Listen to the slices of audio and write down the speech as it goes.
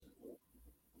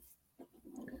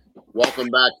Welcome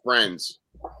back, friends.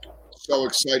 So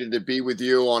excited to be with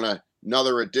you on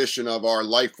another edition of our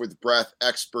Life with Breath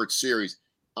Expert Series.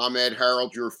 I'm Ed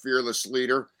Harold, your fearless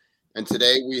leader, and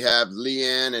today we have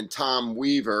Leanne and Tom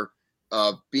Weaver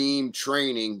of Beam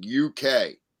Training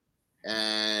UK.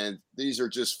 And these are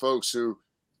just folks who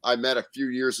I met a few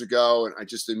years ago, and I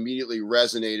just immediately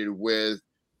resonated with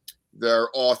their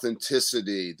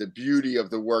authenticity, the beauty of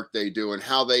the work they do, and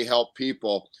how they help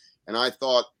people. And I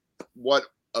thought, what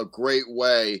a great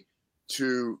way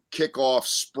to kick off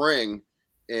spring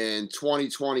in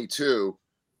 2022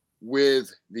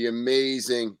 with the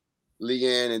amazing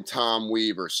Leanne and Tom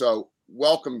Weaver. So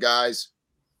welcome, guys.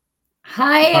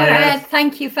 Hi, Ed.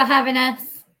 Thank you for having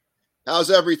us. How's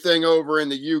everything over in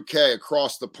the UK,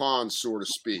 across the pond, so to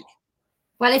speak?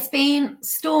 Well, it's been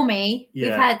stormy.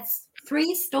 Yeah. We've had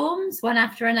 3 storms, one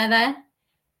after another,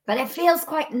 but it feels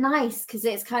quite nice because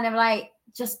it's kind of like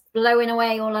just blowing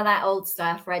away all of that old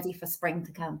stuff, ready for spring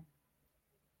to come.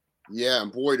 Yeah, and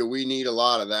boy, do we need a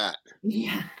lot of that.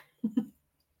 Yeah.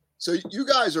 So you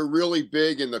guys are really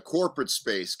big in the corporate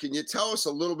space. Can you tell us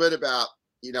a little bit about,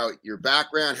 your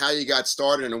background, how you got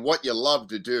started, and what you love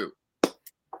to do?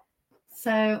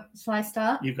 So, shall I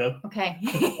start? You go. Okay.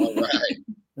 All right.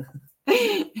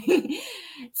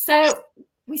 So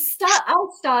I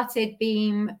started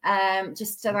Beam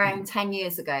just around 10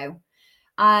 years ago.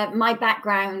 My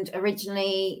background,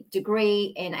 originally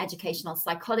degree in educational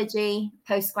psychology,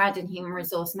 postgrad in human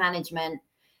resource management,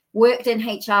 worked in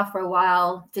HR for a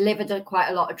while, delivered quite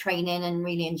a lot of training and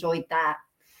really enjoyed that.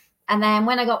 And then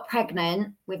when I got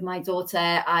pregnant with my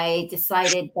daughter, I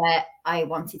decided that I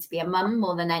wanted to be a mum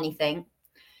more than anything.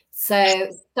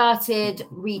 So started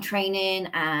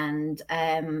retraining and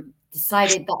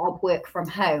decided that I'd work from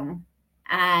home.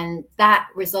 And that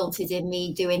resulted in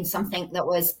me doing something that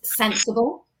was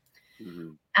sensible.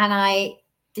 Mm-hmm. And I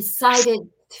decided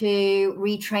to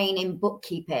retrain in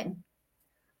bookkeeping,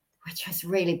 which was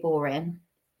really boring,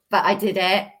 but I did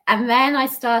it. And then I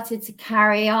started to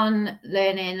carry on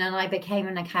learning and I became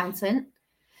an accountant,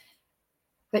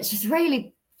 which is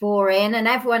really boring. And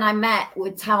everyone I met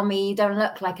would tell me, you don't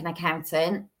look like an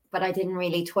accountant, but I didn't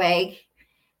really twig.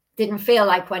 Didn't feel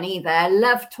like one either.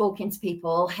 Loved talking to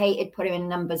people, hated putting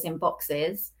numbers in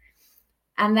boxes.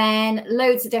 And then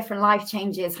loads of different life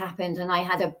changes happened. And I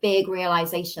had a big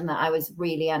realization that I was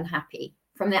really unhappy.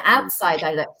 From the outside,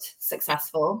 I looked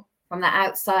successful. From the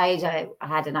outside, I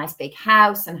had a nice big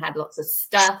house and had lots of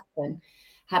stuff and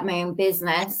had my own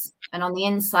business. And on the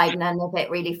inside, none of it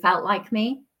really felt like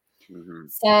me. Mm-hmm.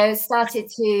 So started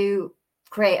to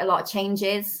create a lot of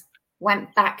changes.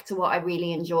 Went back to what I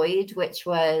really enjoyed, which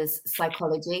was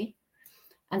psychology,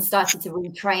 and started to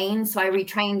retrain. So I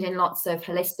retrained in lots of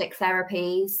holistic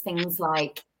therapies, things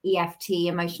like EFT,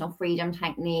 emotional freedom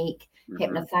technique,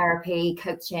 hypnotherapy,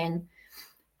 coaching.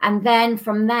 And then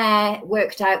from there,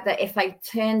 worked out that if I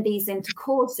turned these into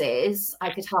courses, I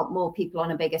could help more people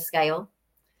on a bigger scale.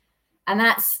 And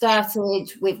that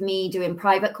started with me doing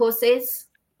private courses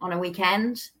on a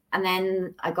weekend. And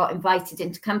then I got invited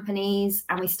into companies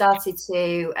and we started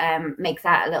to make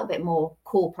that a little bit more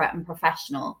corporate and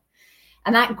professional.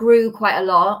 And that grew quite a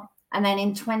lot. And then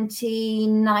in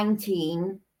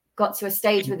 2019, got to a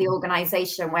stage with the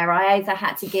organization where I either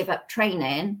had to give up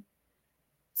training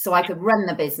so I could run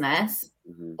the business,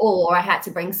 or I had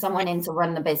to bring someone in to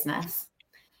run the business.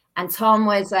 And Tom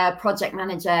was a project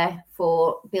manager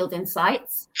for building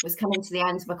sites, was coming to the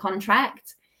end of a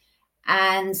contract.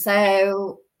 And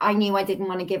so I knew I didn't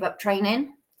want to give up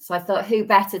training. So I thought, who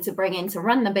better to bring in to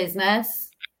run the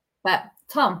business but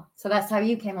Tom? So that's how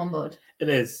you came on board. It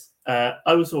is.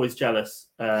 I was always jealous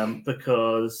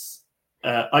because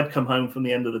I'd come home from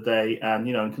the end of the day and,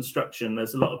 in construction,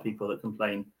 there's a lot of people that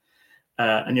complain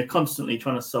and you're constantly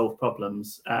trying to solve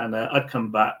problems. And I'd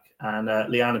come back and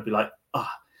Leanne would be like,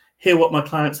 hear what my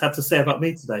clients had to say about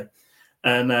me today.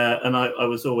 And I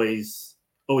was always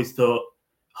thought,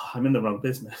 I'm in the wrong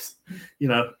business.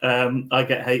 I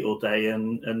get hate all day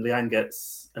and Leanne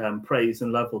gets praise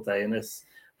and love all day. And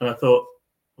I thought,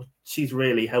 well, she's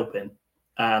really helping.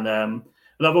 And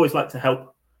I've always liked to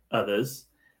help others.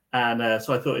 And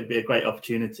so I thought it'd be a great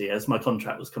opportunity as my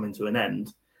contract was coming to an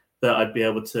end that I'd be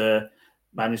able to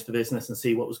manage the business and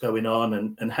see what was going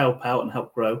on and help out and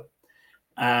help grow.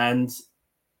 And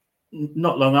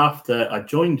not long after I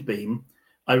joined Beam,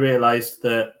 I realized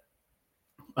that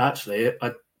actually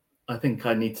I think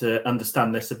I need to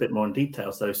understand this a bit more in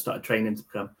detail. So I started training to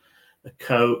become a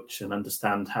coach and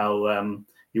understand how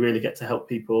you really get to help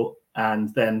people.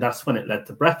 And then that's when it led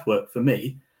to breath work for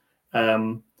me.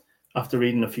 After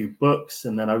reading a few books,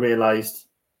 and then I realized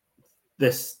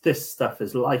this stuff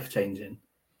is life-changing.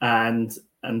 And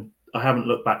I haven't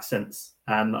looked back since,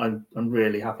 and I'm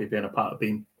really happy being a part of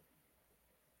Beam.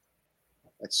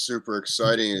 That's super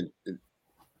exciting, and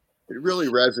it really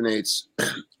resonates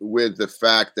with the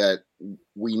fact that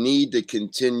we need to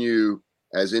continue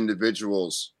as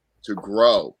individuals to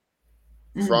grow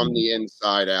from the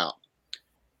inside out.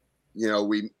 You know,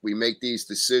 we make these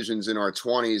decisions in our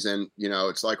 20s, and you know,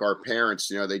 it's like our parents,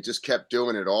 you know, they just kept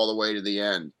doing it all the way to the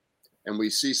end. And we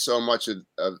see so much of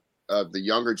the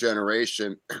younger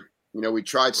generation. You know, we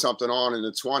tried something on in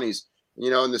the 20s, you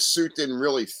know, and the suit didn't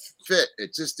really fit.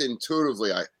 It just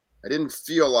intuitively, I didn't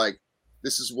feel like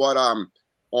this is what I'm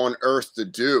on earth to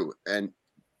do. And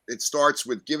it starts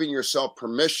with giving yourself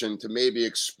permission to maybe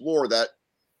explore that,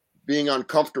 being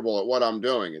uncomfortable at what I'm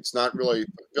doing. It's not really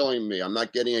fulfilling me. I'm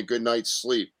not getting a good night's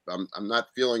sleep. I'm not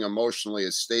feeling emotionally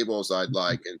as stable as I'd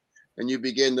like. And you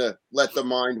begin to let the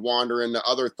mind wander into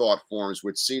other thought forms,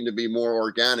 which seem to be more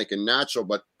organic and natural,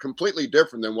 but completely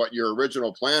different than what your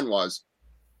original plan was,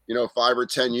 you know, 5 or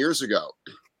 10 years ago.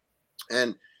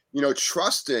 And, you know,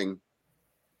 trusting,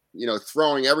 you know,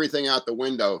 throwing everything out the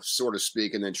window, so to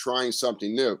speak, and then trying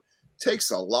something new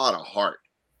takes a lot of heart.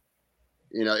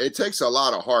 You know, it takes a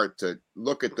lot of heart to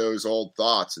look at those old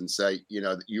thoughts and say, you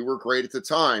know, you were great at the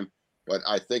time, but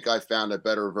I think I found a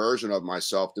better version of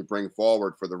myself to bring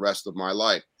forward for the rest of my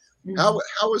life. How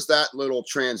was that little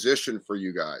transition for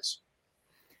you guys?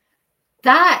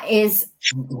 That is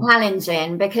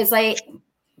challenging, because I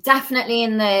definitely,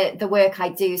 in the work I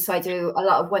do, so I do a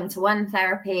lot of one-to-one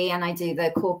therapy and I do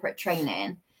the corporate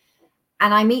training.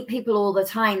 And I meet people all the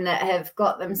time that have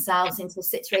got themselves into a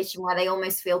situation where they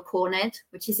almost feel cornered,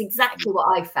 which is exactly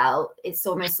what I felt. It's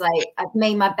almost like I've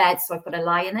made my bed, so I've got to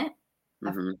lie in it.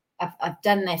 I've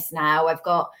done this now. I've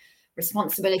got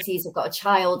responsibilities. I've got a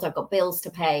child. I've got bills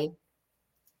to pay.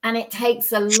 And it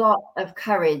takes a lot of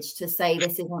courage to say,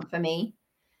 this isn't for me.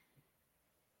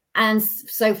 And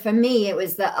so for me, it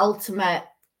was the ultimate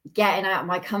getting out of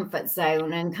my comfort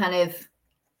zone and kind of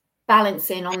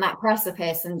balancing on that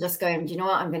precipice and just going, do you know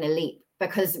what, I'm going to leap,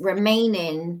 because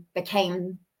remaining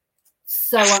became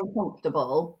so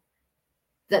uncomfortable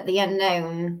that the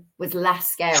unknown was less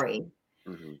scary.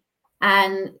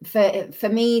 And for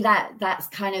me, that's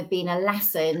kind of been a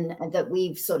lesson that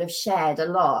we've sort of shared a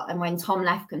lot. And when Tom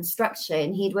left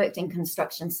construction, he'd worked in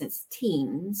construction since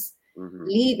teens.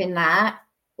 Leaving that,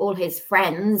 all his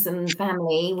friends and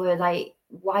family were like,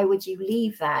 why would you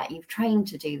leave that? You've trained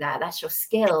to do that. That's your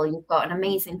skill. You've got an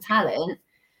amazing talent.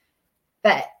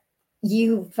 But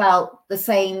you felt the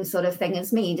same sort of thing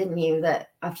as me, didn't you? That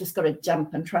I've just got to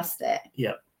jump and trust it.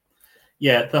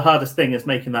 Yeah. The hardest thing is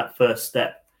making that first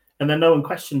step. And then no one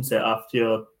questions it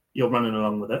after you're running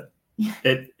along with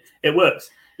it. It works.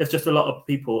 It's just a lot of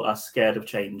people are scared of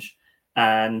change.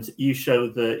 And you show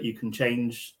that you can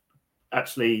change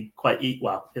actually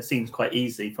well, it seems quite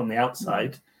easy from the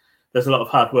outside. There's a lot of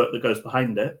hard work that goes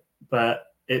behind it, but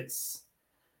it's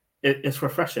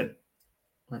refreshing.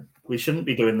 Like, we shouldn't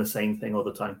be doing the same thing all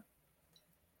the time.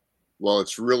 Well,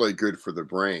 it's really good for the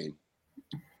brain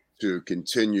to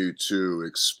continue to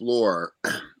explore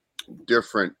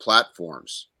different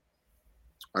platforms.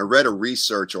 I read a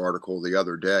research article the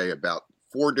other day about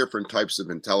 4 different types of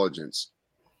intelligence: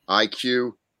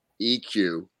 IQ,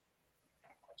 EQ,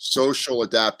 social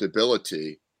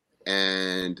adaptability,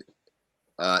 and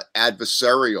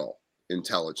adversarial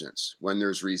intelligence, when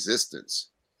there's resistance.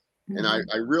 And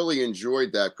I really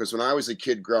enjoyed that, because when I was a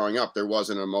kid growing up, there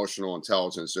wasn't emotional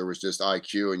intelligence. There was just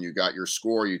IQ, and you got your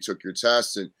score, you took your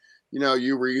test, and, you know,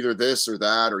 you were either this or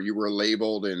that, or you were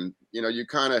labeled. And, you know, you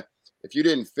kind of, if you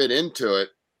didn't fit into it,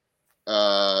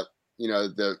 you know,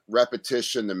 the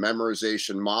repetition, the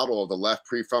memorization model of the left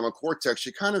prefrontal cortex,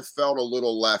 you kind of felt a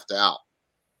little left out.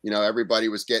 You know, everybody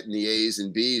was getting the A's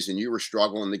and B's, and you were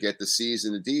struggling to get the C's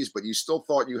and the D's, but you still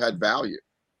thought you had value.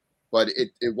 But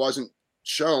it wasn't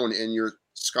shown in your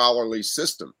scholarly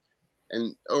system.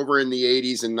 And over in the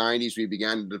 80s and 90s, we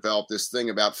began to develop this thing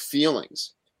about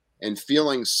feelings. And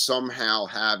feelings somehow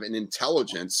have an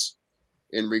intelligence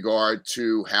in regard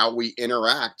to how we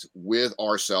interact with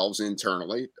ourselves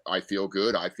internally. I feel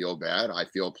good, I feel bad, I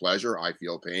feel pleasure, I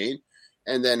feel pain.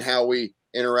 And then how we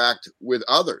interact with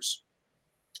others.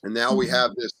 And now we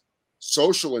have this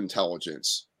social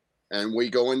intelligence, and we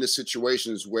go into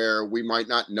situations where we might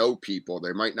not know people.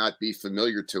 They might not be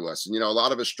familiar to us. And, you know, a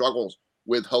lot of us struggle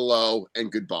with hello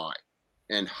and goodbye,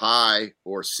 and hi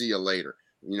or see you later.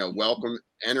 You know, welcome,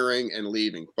 entering and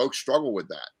leaving. Folks struggle with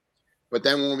that. But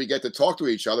then when we get to talk to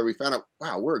each other, we found out,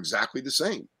 wow, we're exactly the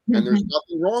same. And there's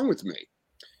nothing wrong with me.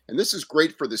 And this is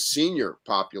great for the senior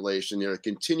population, you know, to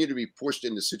continue to be pushed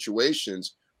into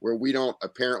situations where we don't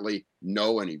apparently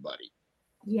know anybody.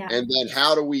 Yeah. And then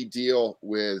how do we deal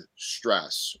with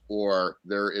stress, or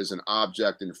there is an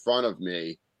object in front of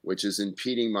me which is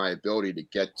impeding my ability to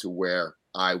get to where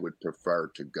I would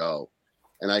prefer to go?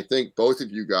 And I think both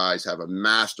of you guys have a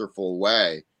masterful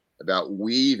way about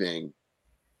weaving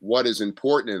what is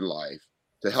important in life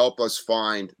to help us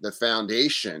find the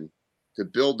foundation to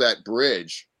build that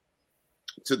bridge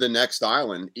to the next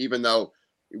island, even though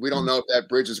we don't know if that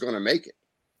bridge is going to make it.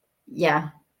 Yeah.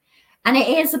 And it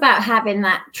is about having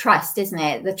that trust, isn't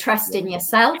it? The trust in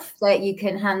yourself that you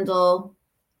can handle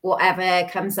whatever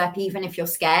comes up, even if you're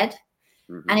scared.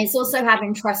 Mm-hmm. And it's also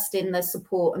having trust in the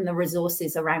support and the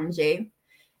resources around you.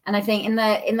 And I think in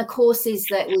the courses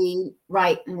that we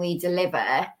write and we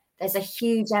deliver, there's a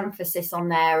huge emphasis on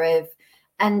there of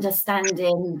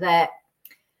understanding that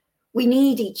we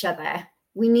need each other.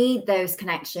 We need those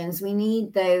connections. We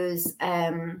need those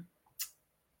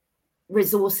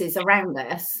resources around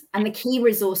us. And the key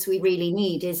resource we really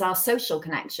need is our social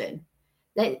connection.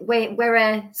 We're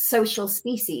a social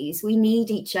species. We need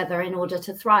each other in order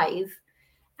to thrive.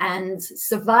 And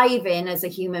surviving as a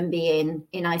human being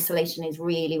in isolation is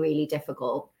really, really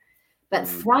difficult. But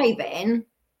thriving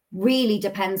really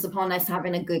depends upon us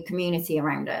having a good community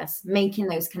around us, making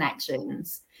those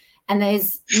connections. And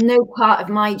there's no part of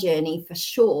my journey for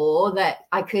sure that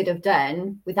I could have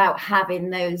done without having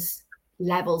those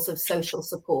levels of social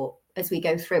support as we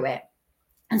go through it.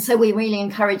 And so we really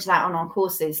encourage that on our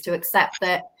courses, to accept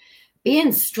that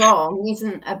being strong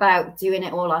isn't about doing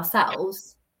it all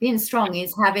ourselves. Being strong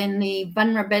is having the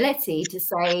vulnerability to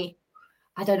say,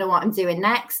 I don't know what I'm doing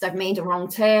next. I've made a wrong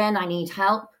turn. I need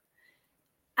help.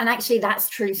 And actually, that's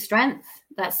true strength.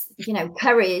 That's,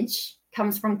 courage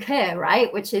comes from cur,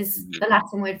 right? Which is the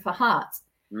Latin word for heart.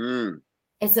 Mm.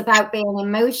 It's about being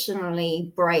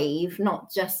emotionally brave,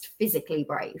 not just physically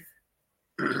brave.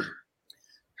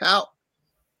 How,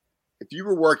 if you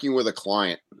were working with a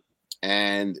client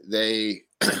and they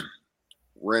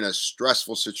were in a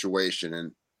stressful situation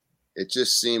and it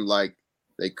just seemed like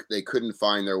they couldn't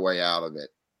find their way out of it,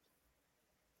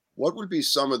 what would be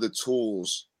some of the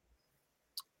tools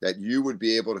that you would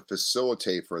be able to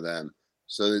facilitate for them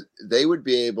so that they would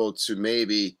be able to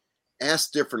maybe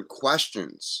ask different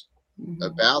questions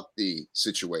about the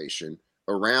situation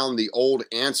around the old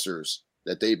answers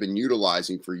that they've been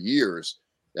utilizing for years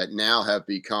that now have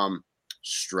become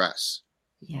stress?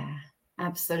 Yeah,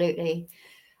 absolutely.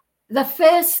 The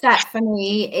first step for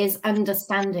me is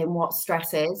understanding what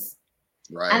stress is.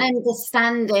 Right. And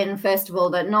understanding, first of all,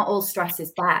 that not all stress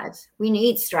is bad. We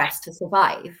need stress to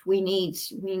survive.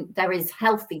 There is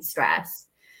healthy stress.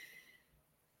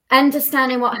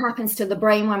 Understanding what happens to the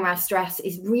brain when we're stressed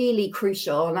is really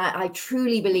crucial. And I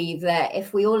truly believe that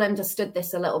if we all understood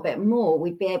this a little bit more,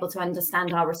 we'd be able to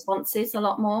understand our responses a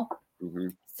lot more. Mm-hmm.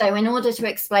 So in order to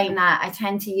explain that, I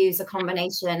tend to use a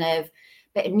combination of a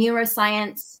bit of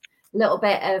neuroscience, a little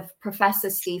bit of Professor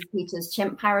Steve Peters'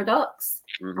 chimp paradox,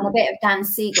 and a bit of Dan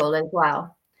Siegel as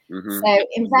well. So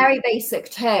in very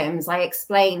basic terms, I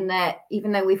explain that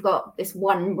even though we've got this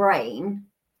one brain,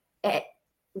 it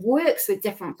works with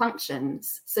different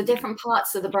functions. So different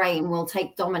parts of the brain will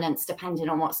take dominance depending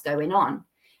on what's going on.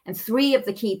 And three of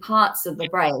the key parts of the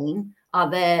brain are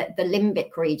the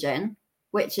limbic region,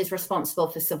 which is responsible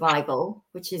for survival,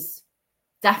 which is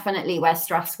definitely where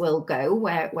stress will go,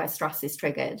 where stress is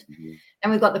triggered.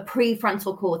 And we've got the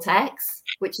prefrontal cortex,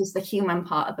 which is the human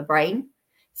part of the brain.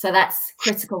 So that's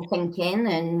critical thinking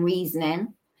and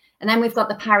reasoning. And then we've got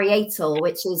the parietal,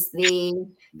 which is the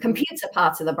computer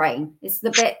part of the brain. It's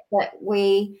the bit that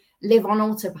we live on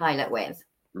autopilot with.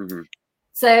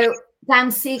 So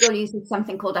Dan Siegel uses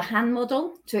something called a hand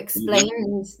model to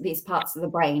explain these parts of the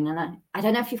brain. And I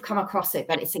don't know if you've come across it,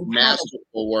 but it's incredible.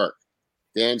 Masterful work.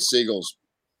 Dan Siegel's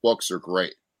books are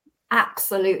great.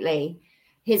 Absolutely.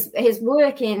 His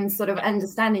work in sort of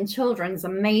understanding children is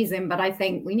amazing, but I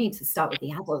think we need to start with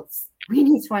the adults. We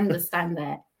need to understand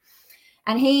it.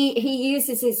 And he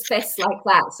uses his fists like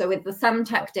that. So with the thumb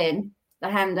tucked in, the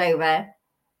hand over.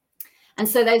 And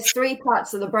so those three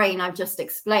parts of the brain I've just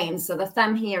explained. So the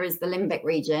thumb here is the limbic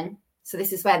region. So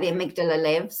this is where the amygdala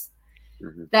lives.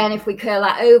 Then if we curl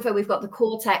that over, we've got the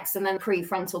cortex and then the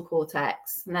prefrontal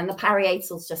cortex. And then the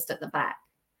parietal's just at the back.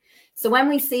 So when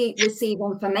we receive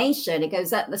information, it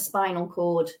goes up the spinal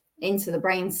cord into the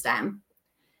brainstem.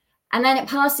 And then it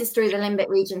passes through the limbic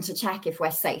region to check if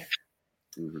we're safe.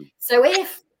 So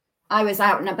if I was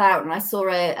out and about and I saw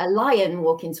a lion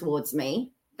walking towards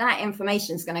me, that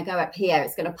information is going to go up here.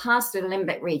 It's going to pass through the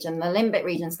limbic region. The limbic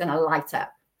region is going to light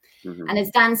up. And as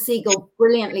Dan Siegel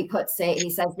brilliantly puts it, he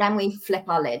says, then we flip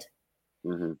our lid.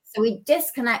 So we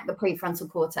disconnect the prefrontal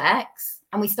cortex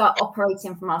and we start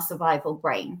operating from our survival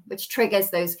brain, which triggers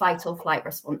those fight or flight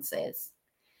responses.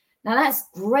 Now, that's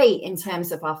great in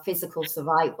terms of our physical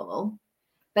survival,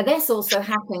 but this also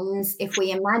happens if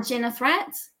we imagine a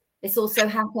threat. This also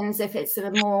happens if it's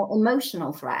a more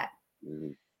emotional threat.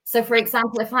 Mhm. So, for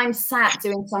example, if I'm sat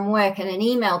doing some work and an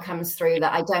email comes through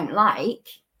that I don't like,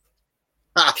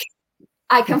 Ha!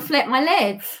 I can flip my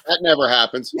lid. That never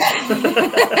happens.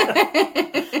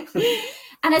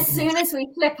 And as soon as we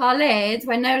flip our lid,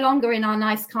 we're no longer in our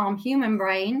nice, calm human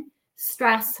brain.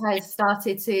 Stress has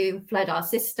started to flood our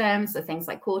systems. So things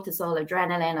like cortisol,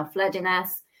 adrenaline are flooding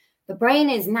us. The brain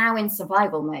is now in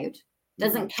survival mode,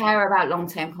 doesn't care about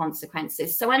long-term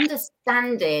consequences. So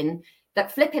understanding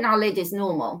that flipping our lid is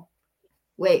normal.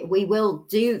 We will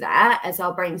do that as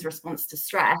our brain's response to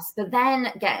stress, but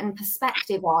then getting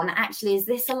perspective on, actually, is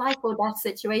this a life or death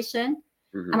situation?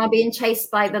 Mhm. Am I being chased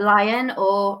by the lion,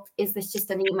 or is this just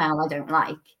an email I don't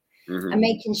like? Mhm. And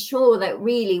making sure that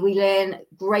really we learn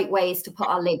great ways to put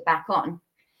our lid back on.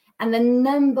 And the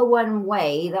number one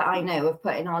way that I know of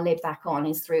putting our lid back on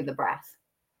is through the breath.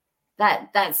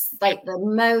 That's like the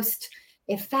most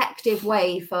effective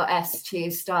way for us to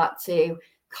start to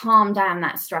calm down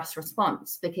that stress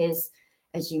response, because,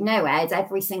 as you know, Ed,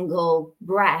 every single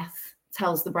breath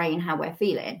tells the brain how we're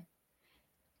feeling,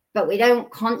 but we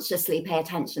don't consciously pay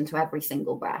attention to every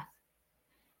single breath.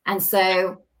 And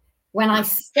so when I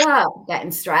start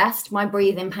getting stressed, my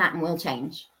breathing pattern will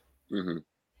change. Mhm.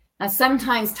 Now,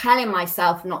 sometimes telling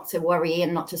myself not to worry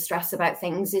and not to stress about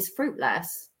things is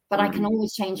fruitless, but I can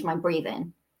always change my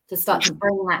breathing to start to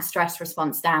bring that stress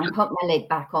response down, put my lid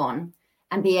back on,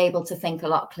 and be able to think a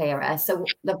lot clearer. So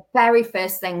the very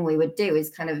first thing we would do is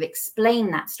kind of explain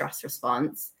that stress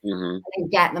response Mhm. and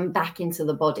get them back into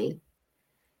the body.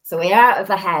 So we're out of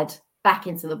the head, back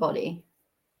into the body.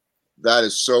 That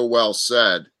is so well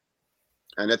said.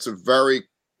 And it's a very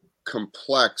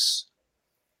complex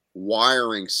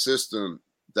wiring system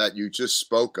that you just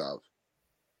spoke of.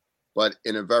 But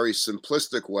in a very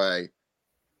simplistic way,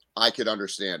 I could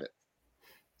understand it,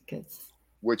 Good.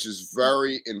 which is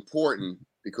very important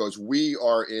because we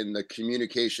are in the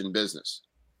communication business.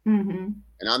 Mm-hmm.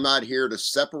 And I'm not here to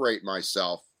separate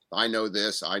myself. I know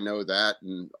this, I know that.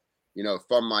 And,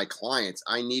 from my clients,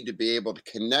 I need to be able to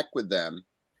connect with them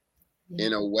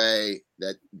in a way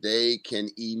that they can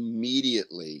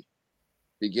immediately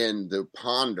begin to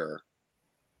ponder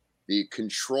the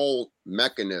control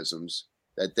mechanisms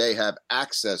that they have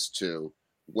access to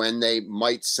when they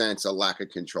might sense a lack of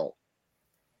control.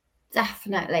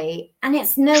 Definitely. And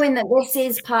it's knowing that this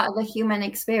is part of the human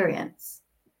experience.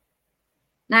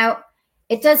 Now,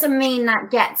 it doesn't mean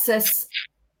that gets us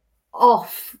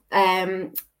off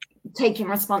taking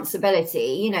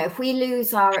responsibility. If we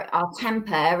lose our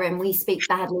temper and we speak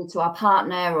badly to our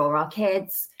partner or our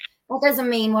kids, that doesn't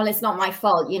mean, well, it's not my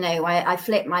fault. I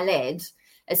flipped my lid.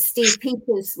 As Steve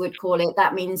Peters would call it,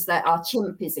 that means that our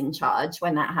chimp is in charge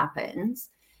when that happens.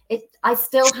 I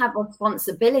still have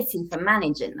responsibility for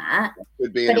managing that.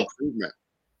 Could be an improvement.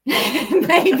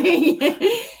 Maybe.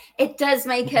 It does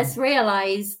make us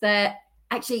realize that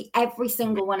actually every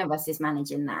single one of us is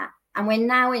managing that. And we're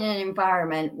now in an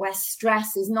environment where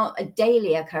stress is not a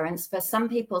daily occurrence. For some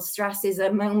people, stress is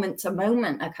a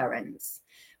moment-to-moment occurrence.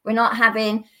 We're not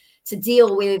having to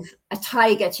deal with a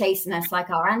tiger chasing us like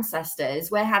our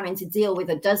ancestors. We're having to deal with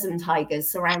a dozen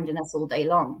tigers surrounding us all day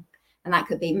long. And that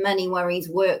could be money worries,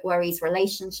 work worries,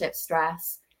 relationship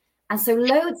stress. And so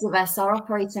loads of us are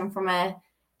operating from a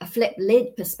flip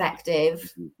lid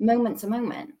perspective, moment to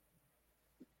moment.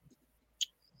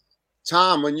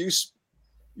 Tom, when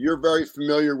you're very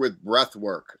familiar with breath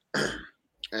work,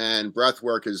 and breath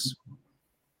work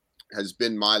has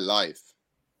been my life.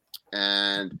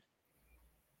 And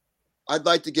I'd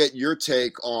like to get your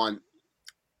take on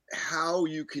how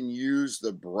you can use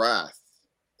the breath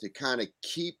to kind of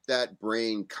keep that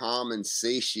brain calm and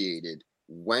satiated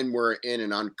when we're in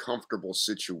an uncomfortable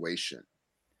situation.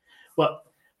 Well,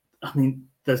 I mean,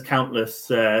 there's countless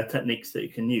techniques that you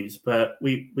can use, but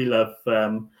we love,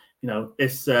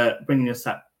 it's bringing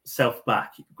yourself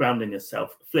back, grounding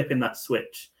yourself, flipping that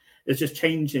switch. It's just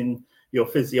changing your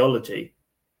physiology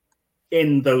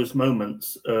in those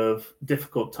moments of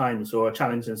difficult times or a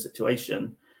challenging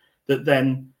situation, that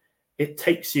then it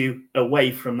takes you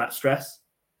away from that stress.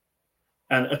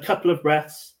 And a couple of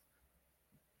breaths,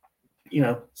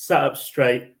 sat up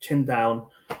straight, chin down,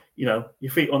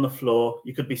 your feet on the floor,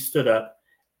 you could be stood up,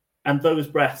 and those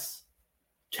breaths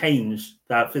change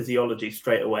that physiology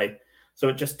straight away. So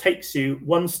it just takes you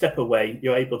one step away.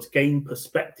 You're able to gain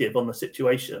perspective on the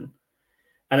situation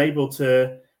and able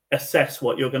to assess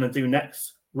what you're going to do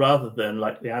next, rather than,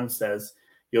 like Leanne says,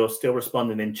 you're still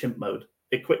responding in chimp mode.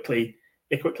 It quickly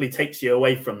takes you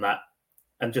away from that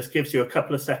and just gives you a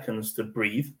couple of seconds to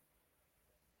breathe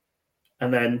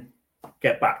and then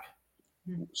get back.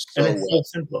 So, and it's so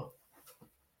simple.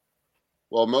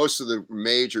 Well, most of the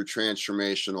major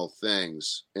transformational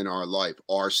things in our life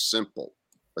are simple,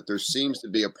 but there seems to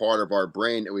be a part of our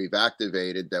brain that we've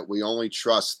activated that we only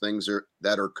trust things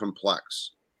that are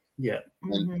complex. Yeah.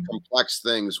 And complex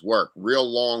things work. Real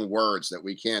long words that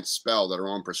we can't spell that are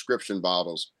on prescription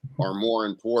bottles are more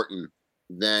important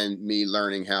than me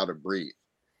learning how to breathe.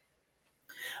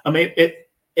 I mean,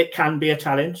 it can be a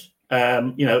challenge.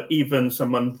 Even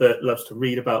someone that loves to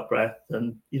read about breath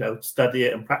and, study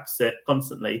it and practice it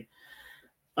constantly.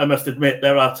 I must admit,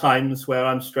 there are times where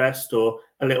I'm stressed or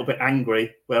a little bit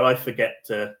angry where I forget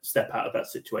to step out of that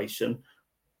situation.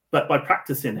 But by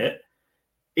practicing it,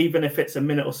 even if it's a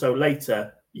minute or so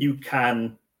later, you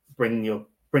can bring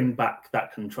back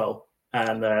that control.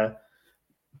 And,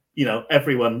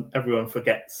 everyone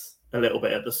forgets a little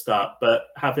bit at the start, but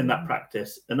having that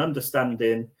practice and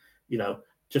understanding,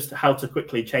 just how to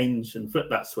quickly change and flip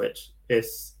that switch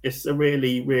it's a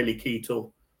really, really key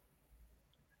tool.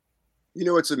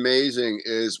 What's amazing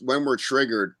is when we're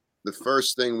triggered, the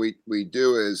first thing we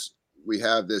do is we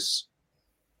have this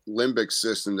limbic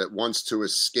system that wants to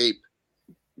escape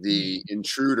the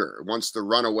intruder, wants to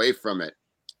run away from it.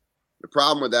 The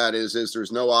problem with that is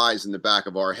there's no eyes in the back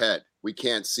of our head. We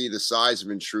can't see the size of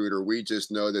intruder. We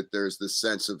just know that there's the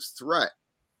sense of threat.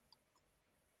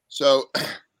 So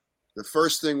the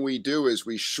first thing we do is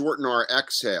we shorten our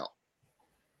exhale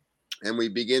and we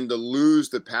begin to lose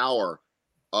the power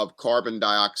of carbon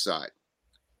dioxide.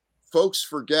 Folks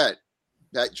forget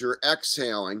that you're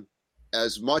exhaling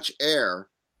as much air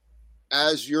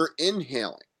as you're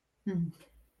inhaling.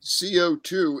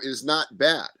 CO2 is not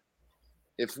bad.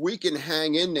 If we can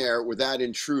hang in there with that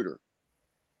intruder,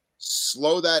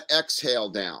 slow that exhale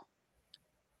down,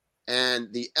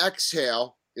 and the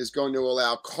exhale is going to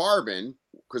allow carbon,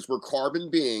 because we're carbon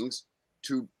beings,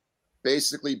 to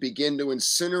basically begin to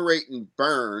incinerate and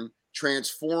burn,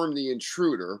 transform the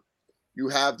intruder. You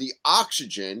have the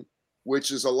oxygen,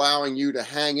 which is allowing you to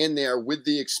hang in there with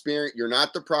the experience. You're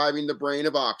not depriving the brain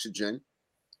of oxygen.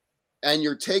 And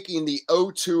you're taking the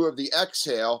O2 of the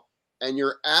exhale and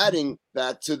you're adding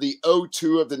that to the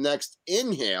O2 of the next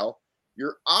inhale.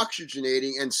 You're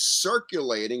oxygenating and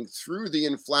circulating through the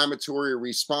inflammatory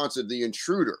response of the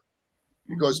intruder.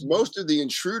 Because most of the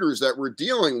intruders that we're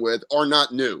dealing with are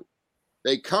not new.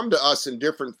 They come to us in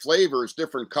different flavors,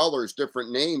 different colors,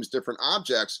 different names, different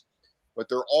objects, but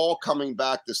they're all coming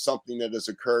back to something that has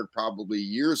occurred probably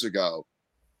years ago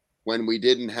when we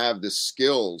didn't have the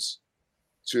skills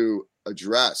to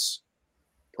address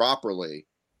properly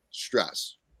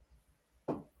stress.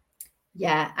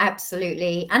 Yeah,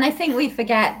 absolutely. And I think we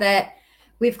forget that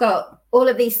we've got all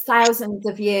of these thousands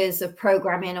of years of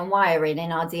programming and wiring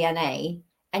in our DNA,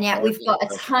 and yet we've got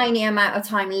a tiny amount of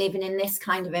time living in this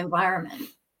kind of environment.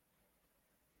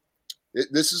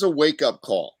 This is a wake-up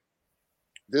call.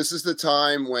 This is the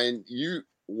time when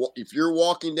if you're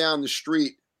walking down the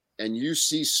street and you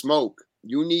see smoke,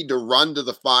 you need to run to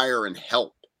the fire and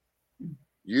help.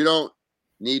 You don't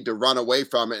need to run away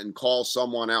from it and call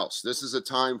someone else. This is a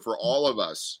time for all of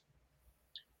us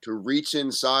to reach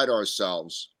inside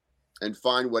ourselves and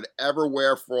find whatever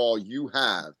wherefore you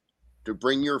have to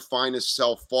bring your finest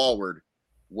self forward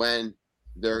when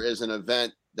there is an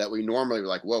event that we normally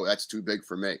like, whoa, that's too big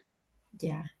for me.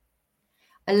 Yeah.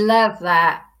 I love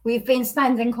that. We've been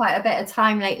spending quite a bit of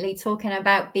time lately talking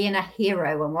about being a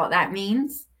hero and what that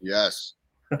means. Yes.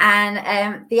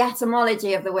 And the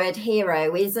etymology of the word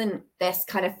hero isn't this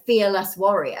kind of fearless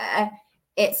warrior.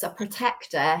 It's a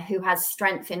protector who has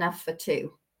strength enough for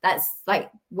two. That's like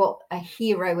what a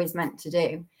hero is meant to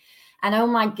do. And oh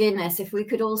my goodness, if we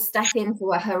could all step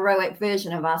into a heroic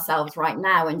version of ourselves right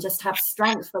now and just have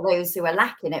strength for those who are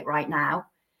lacking it right now,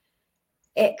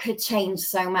 it could change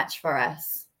so much for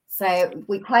us. So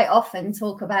we quite often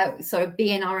talk about sort of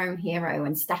being our own hero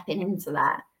and stepping into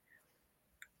that.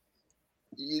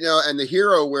 And the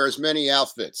hero wears many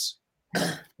outfits.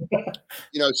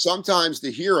 Sometimes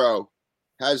the hero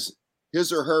has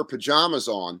his or her pajamas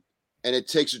on, and it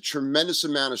takes a tremendous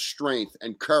amount of strength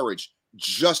and courage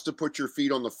just to put your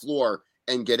feet on the floor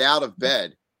and get out of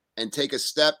bed and take a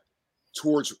step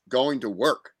towards going to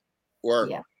work or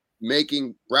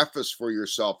making breakfast for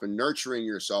yourself and nurturing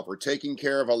yourself or taking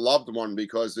care of a loved one,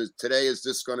 because today is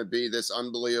just going to be this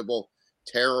unbelievable,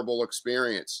 terrible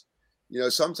experience.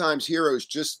 Sometimes heroes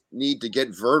just need to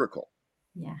get vertical.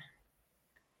 Yeah.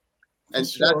 And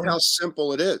that's how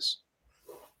simple it is.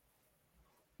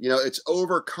 It's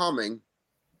overcoming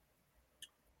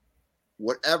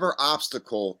whatever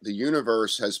obstacle the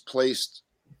universe has placed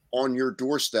on your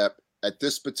doorstep at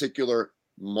this particular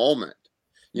moment.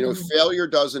 You know, failure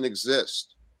doesn't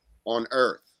exist on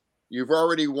earth. You've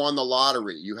already won the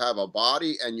lottery. You have a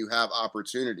body and you have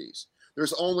opportunities.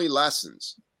 There's only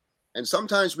lessons. And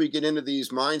sometimes we get into these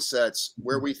mindsets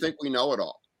where we think we know it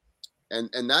all.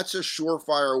 And that's a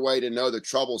surefire way to know the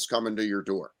trouble's coming to your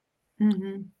door.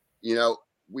 You know,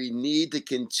 we need to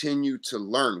continue to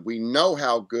learn. We know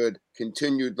how good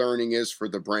continued learning is for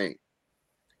the brain.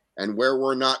 And where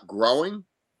we're not growing,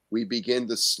 we begin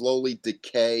to slowly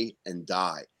decay and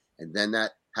die. And then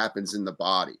that happens in the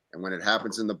body. And when it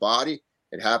happens in the body,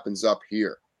 it happens up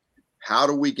here. How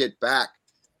do we get back?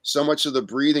 So much of the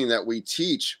breathing that we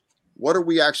teach, what are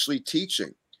we actually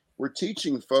teaching? We're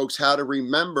teaching folks how to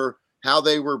remember how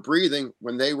they were breathing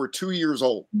when they were 2 years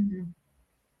old.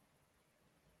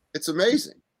 It's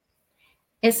amazing.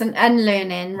 It's an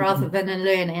unlearning rather than a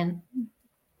learning.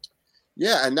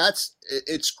 Yeah, and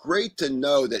it's great to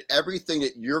know that everything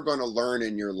that you're going to learn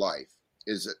in your life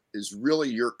is really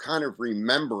you're kind of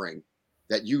remembering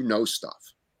that you know stuff.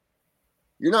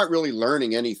 You're not really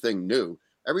learning anything new.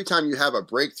 Every time you have a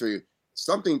breakthrough,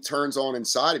 something turns on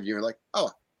inside of you. You're like,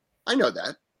 oh, I know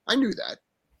that. I knew that.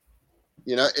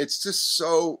 You know, it's just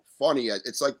so funny.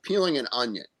 It's like peeling an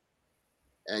onion,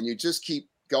 and you just keep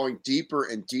going deeper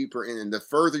and deeper in. And the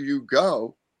further you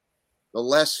go, the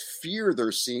less fear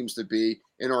there seems to be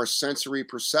in our sensory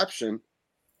perception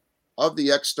of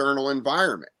the external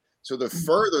environment. So the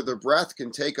further the breath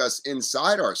can take us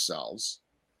inside ourselves,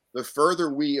 the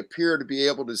further we appear to be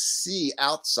able to see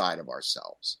outside of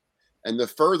ourselves. And the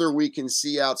further we can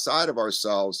see outside of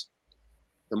ourselves,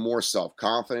 the more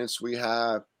self-confidence we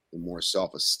have, the more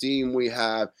self-esteem we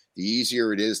have, the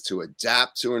easier it is to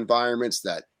adapt to environments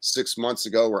that 6 months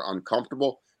ago were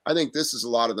uncomfortable. I think this is a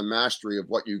lot of the mastery of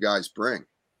what you guys bring.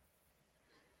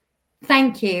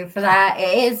 Thank you for that.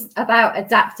 It is about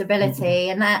adaptability,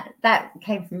 and that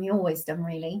came from your wisdom,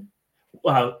 really.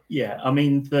 Well, yeah. I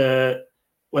mean,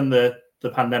 when the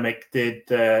pandemic did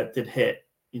hit,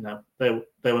 you know, there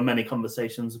were many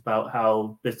conversations about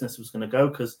how business was going to go,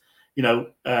 because, you know,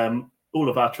 all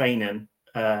of our training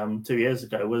 2 years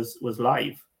ago was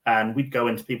live, and we'd go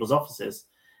into people's offices,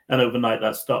 and overnight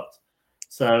that stopped.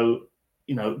 So,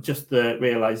 you know, just the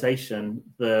realization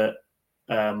that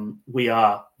we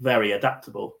are very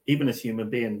adaptable, even as human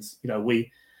beings. You know,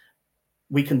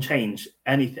 we can change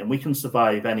anything. We can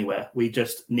survive anywhere. We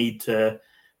just need to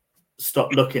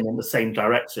stop looking in the same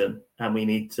direction, and we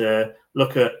need to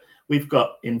look at, we've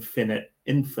got infinite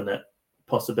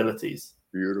possibilities.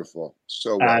 Beautiful.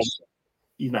 So well.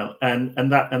 You know,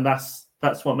 and that's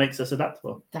what makes us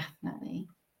adaptable. Definitely.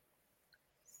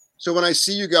 So when I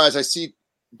see you guys, I see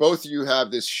both of you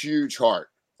have this huge heart.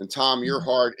 And Tom, your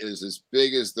heart is as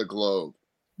big as the globe.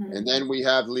 And then we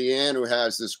have Leanne, who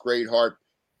has this great heart,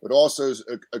 but also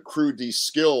accrued these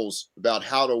skills about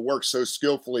how to work so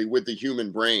skillfully with the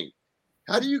human brain.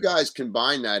 How do you guys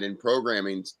combine that in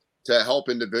programming to help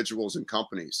individuals and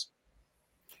companies?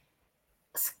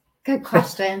 Good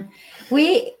question.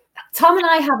 Tom and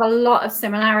I have a lot of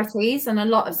similarities and a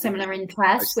lot of similar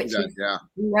interests, which is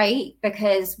great,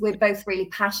 because we're both really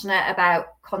passionate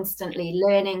about constantly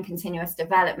learning, continuous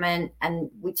development, and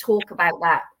we talk about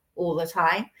that all the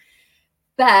time.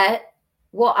 But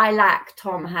what I lack,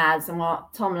 Tom has, and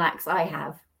what Tom lacks, I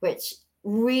have, which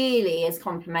really is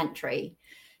complementary.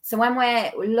 So when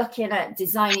we're looking at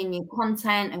designing new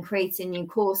content and creating new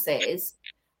courses,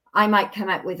 I might come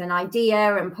up with an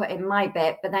idea and put in my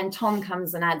bit, but then Tom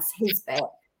comes and adds his bit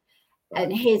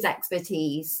and his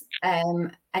expertise.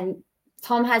 And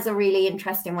Tom has a really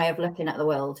interesting way of looking at the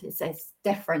world. It's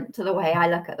different to the way I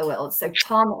look at the world. So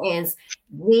Tom is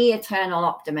the eternal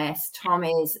optimist. Tom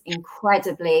is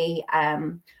incredibly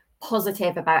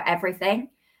positive about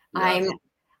everything. Yeah.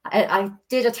 I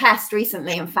did a test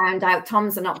recently and found out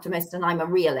Tom's an optimist and I'm a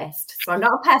realist. So I'm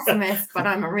not a pessimist, but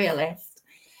I'm a realist.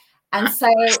 And so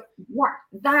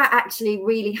that actually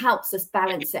really helps us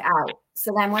balance it out.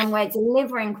 So then when we're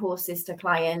delivering courses to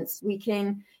clients, we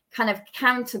can kind of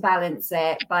counterbalance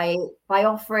it by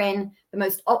offering the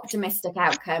most optimistic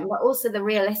outcome, but also the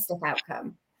realistic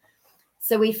outcome.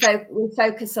 So we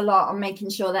focus a lot on making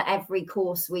sure that every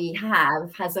course we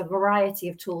have has a variety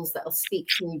of tools that will speak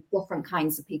to different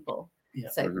kinds of people. Yeah.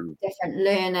 So different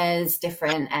learners,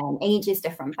 different ages,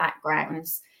 different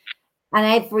backgrounds.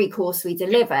 And every course we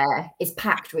deliver is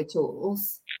packed with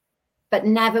tools, but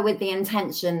never with the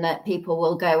intention that people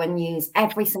will go and use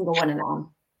every single one of them.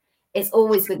 It's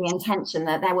always with the intention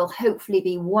that there will hopefully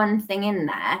be one thing in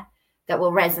there that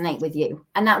will resonate with you.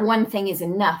 And that one thing is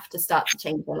enough to start to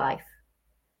change your life.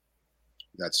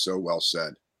 That's so well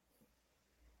said.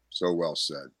 So well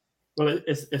said. Well,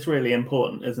 it's really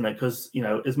important, isn't it? Because, you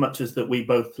know, as much as that we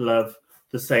both love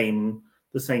the same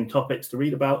topics to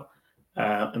read about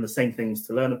and the same things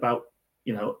to learn about,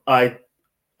 you know, I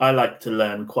like to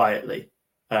learn quietly,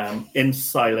 in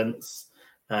silence.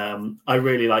 I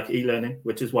really like e-learning,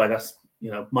 which is why that's, you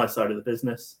know, my side of the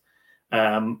business.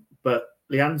 But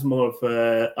Leanne's more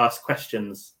of ask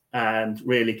questions and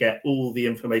really get all the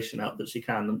information out that she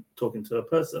can talking to a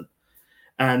person.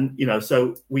 And, you know,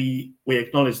 so we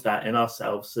acknowledge that in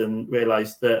ourselves and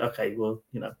realize that, okay, well,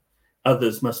 you know,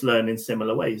 others must learn in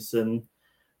similar ways. And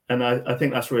I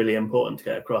think that's really important to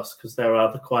get across, because there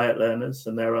are the quiet learners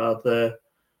and there are the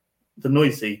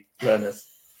noisy learners.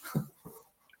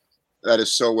 That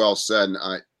is so well said. And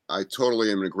I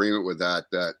totally am in agreement with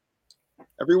that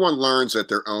everyone learns at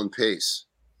their own pace,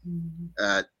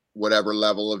 at whatever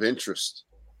level of interest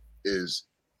is.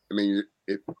 I mean,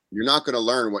 you're not going to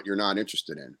learn what you're not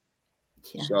interested in.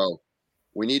 Yeah. So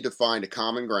we need to find a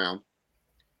common ground.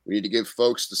 We need to give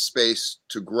folks the space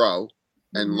to grow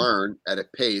and learn at a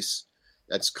pace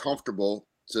that's comfortable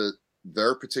to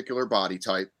their particular body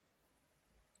type.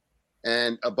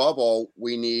 And above all,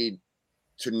 we need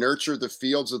to nurture the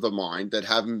fields of the mind that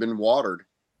haven't been watered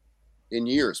in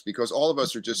years, because all of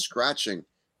us are just scratching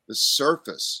the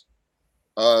surface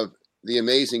of the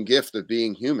amazing gift of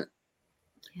being human.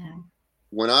 Yeah.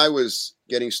 When I was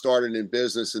getting started in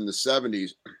business in the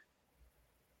 70s,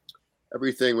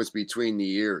 everything was between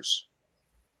the ears.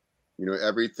 You know,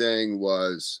 everything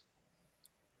was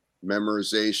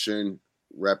memorization,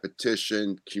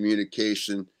 repetition,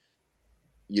 communication.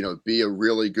 You know, be a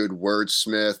really good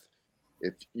wordsmith.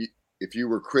 If you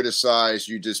were criticized,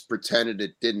 you just pretended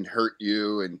it didn't hurt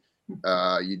you, and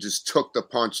you just took the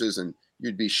punches, and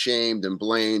you'd be shamed and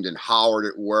blamed and hollered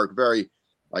at work. Very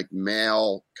like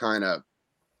male kind of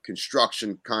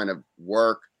construction kind of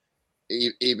work,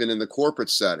 even in the corporate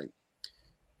setting.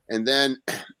 And then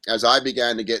as I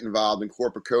began to get involved in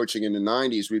corporate coaching in the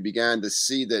 90s, we began to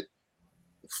see that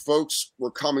folks were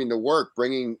coming to work,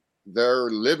 bringing their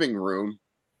living room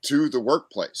to the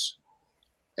workplace,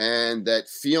 and that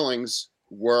feelings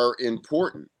were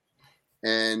important,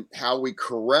 and how we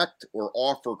correct or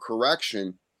offer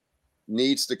correction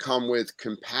needs to come with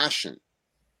compassion,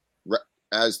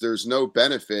 as there's no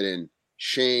benefit in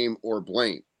shame or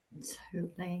blame.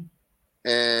 Absolutely.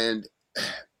 And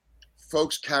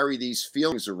folks carry these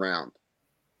feelings around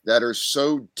that are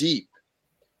so deep.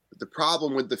 But the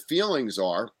problem with the feelings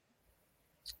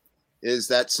is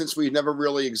that since we've never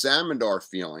really examined our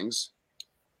feelings,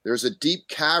 there's a deep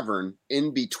cavern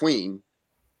in between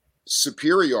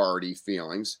superiority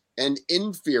feelings and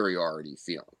inferiority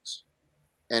feelings.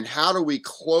 And how do we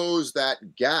close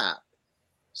that gap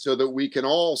so that we can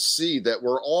all see that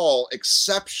we're all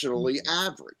exceptionally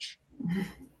average?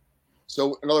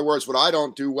 So in other words, what I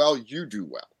don't do well, you do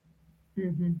well.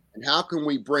 Mm-hmm. And how can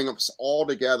we bring us all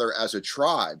together as a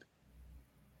tribe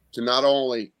to not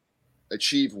only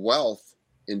achieve wealth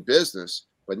in business,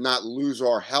 but not lose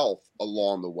our health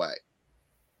along the way?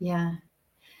 Yeah.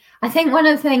 I think one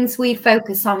of the things we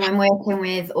focus on when working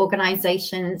with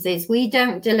organizations is we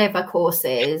don't deliver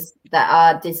courses that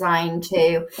are designed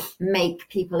to make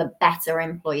people a better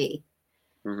employee.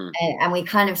 Mm-hmm. And we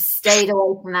kind of stayed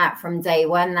away from that from day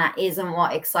one. That isn't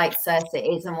what excites us. It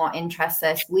isn't what interests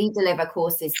us. We deliver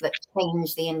courses that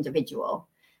change the individual,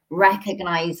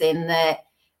 recognizing that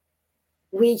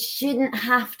we shouldn't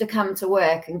have to come to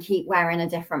work and keep wearing a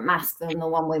different mask than the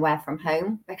one we wear from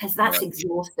home, because that's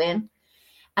exhausting.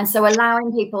 And so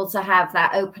allowing people to have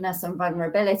that openness and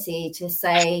vulnerability to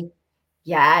say,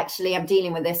 yeah, actually, I'm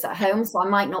dealing with this at home, so I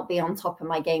might not be on top of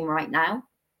my game right now.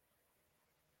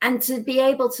 And to be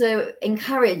able to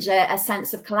encourage a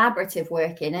sense of collaborative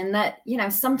working, and that, you know,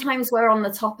 sometimes we're on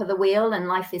the top of the wheel and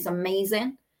life is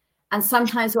amazing. And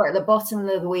sometimes we're at the bottom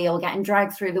of the wheel getting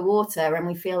dragged through the water and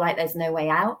we feel like there's no way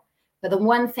out. But the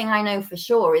one thing I know for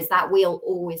sure is that wheel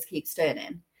always keeps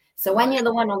turning. So when you're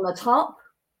the one on the top,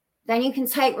 then you can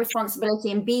take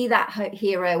responsibility and be that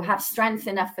hero, have strength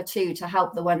enough for two to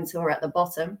help the ones who are at the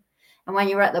bottom. And when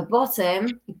you're at the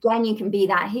bottom, again, you can be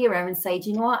that hero and say, do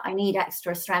you know what? I need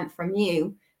extra strength from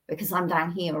you because I'm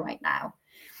down here right now.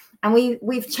 And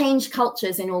we've changed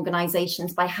cultures in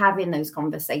organizations by having those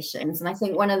conversations. And I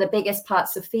think one of the biggest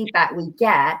parts of feedback we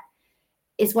get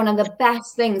is one of the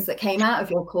best things that came out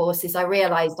of your course is I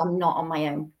realized I'm not on my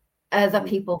own. Other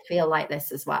people feel like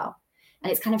this as well.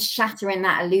 And it's kind of shattering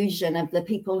that illusion of the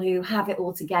people who have it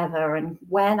all together and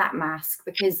wear that mask,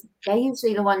 because they're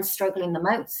usually the ones struggling the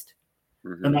most.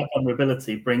 Mm-hmm. And that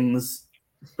vulnerability brings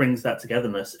that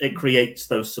togetherness. It creates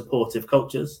those supportive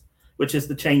cultures, which is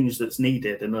the change that's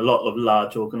needed in a lot of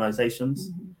large organizations.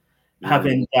 Mm-hmm.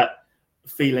 Having that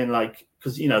feeling like,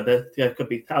 because, you know, there could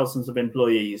be thousands of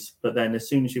employees, but then as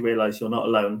soon as you realize you're not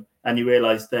alone and you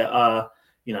realize there are,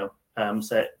 you know,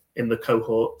 say in the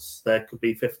cohorts, there could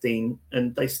be 15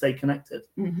 and they stay connected.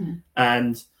 Mm-hmm.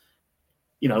 And,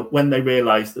 you know, when they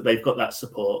realize that they've got that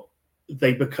support,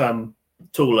 they become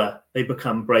taller, they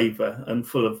become braver and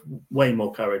full of way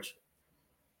more courage.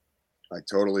 I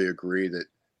totally agree that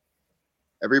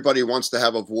everybody wants to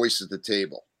have a voice at the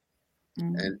table.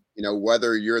 Mm-hmm. And, you know,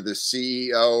 whether you're the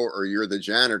CEO or you're the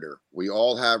janitor, we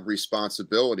all have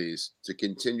responsibilities to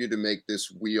continue to make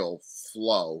this wheel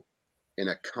flow in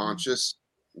a conscious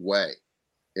way,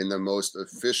 in the most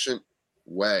efficient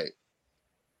way.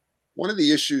 One of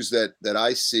the issues that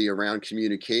I see around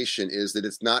communication is that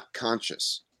it's not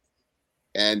conscious.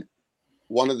 And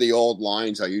one of the old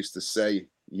lines I used to say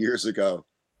years ago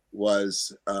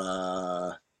was,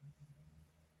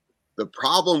 the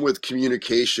problem with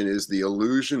communication is the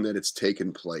illusion that it's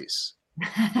taken place.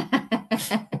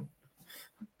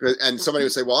 And somebody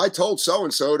would say, well, I told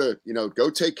so-and-so to, you know, go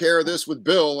take care of this with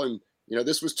Bill. And, you know,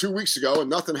 this was 2 weeks ago and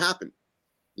nothing happened.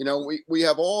 You know, we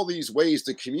have all these ways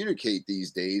to communicate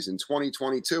these days in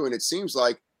 2022. And it seems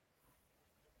like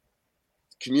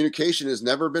communication has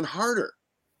never been harder.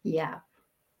 Yeah.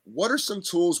 What are some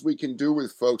tools we can do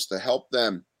with folks to help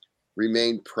them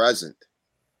remain present?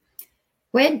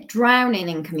 We're drowning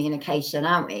in communication,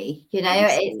 aren't we? You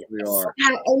know, We are.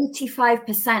 about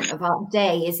 85% of our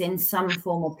day is in some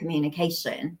form of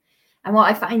communication. And what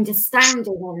I find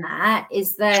astounding in that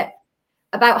is that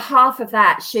about half of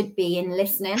that should be in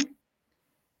listening.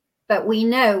 But we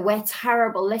know we're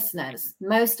terrible listeners.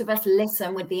 Most of us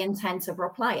listen with the intent of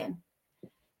replying.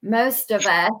 Most of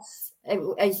us,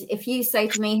 if you say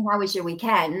to me, how was your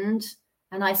weekend?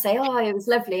 And I say, oh, it was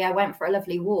lovely. I went for a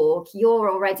lovely walk. You're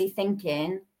already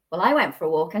thinking, well, I went for a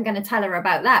walk. I'm going to tell her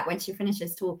about that when she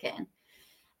finishes talking.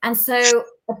 And so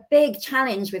a big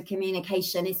challenge with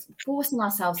communication is forcing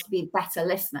ourselves to be better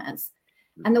listeners.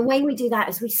 And the way we do that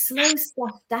is we slow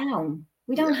stuff down.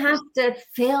 We don't have to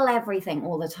feel everything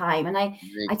all the time. And I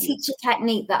teach a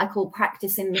technique that I call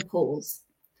practicing the pause.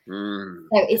 So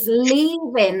it's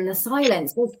leaving the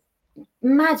silence. There's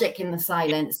magic in the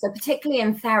silence. So particularly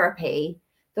in therapy,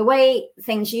 the way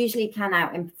things usually pan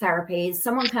out in therapy is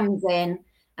someone comes in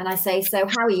and I say, so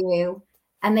how are you?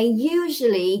 And they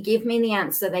usually give me the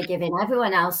answer they're giving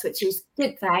everyone else, which is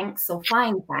good, thanks, or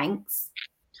fine, thanks.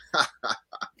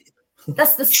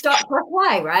 That's the stop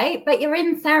reply, right? But you're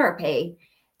in therapy.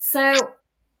 So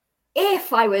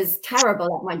if I was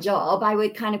terrible at my job, I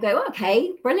would kind of go,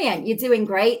 okay, brilliant. You're doing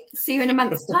great. See you in a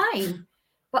month's time.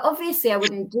 But obviously I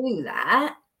wouldn't do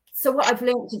that. So what I've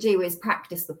learned to do is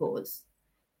practice the pause.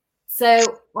 So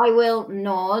I will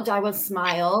nod, I will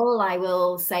smile, I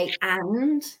will say,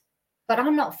 but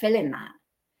I'm not feeling that.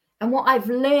 And what I've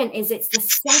learned is it's the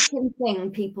second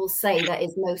thing people say that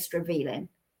is most revealing.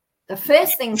 The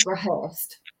first thing's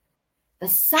rehearsed. The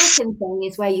second thing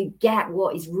is where you get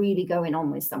what is really going on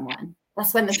with someone.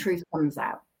 That's when the truth comes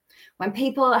out. When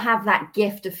people have that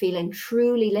gift of feeling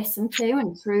truly listened to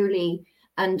and truly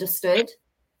understood,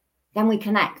 then we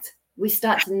connect. We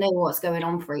start to know what's going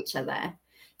on for each other.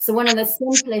 So one of the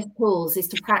simplest tools is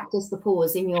to practice the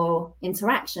pause in your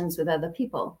interactions with other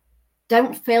people.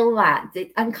 Don't feel that.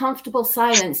 The uncomfortable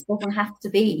silence doesn't have to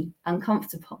be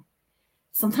uncomfortable.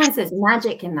 Sometimes there's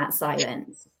magic in that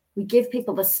silence. We give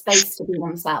people the space to be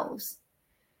themselves.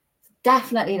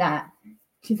 Definitely that.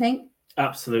 Do you think?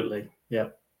 Absolutely. Yeah.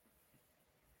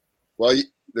 Well,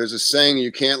 there's a saying,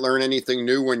 you can't learn anything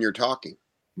new when you're talking.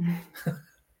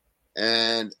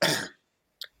 And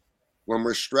when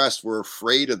we're stressed, we're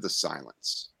afraid of the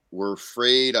silence. We're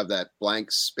afraid of that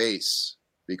blank space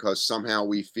because somehow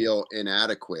we feel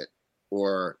inadequate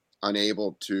or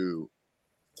unable to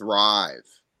thrive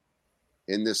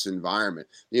in this environment.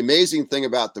 The amazing thing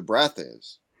about the breath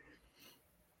is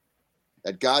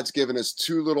that God's given us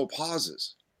two little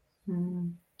pauses.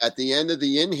 At the end of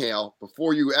the inhale,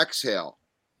 before you exhale,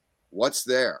 what's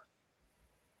there?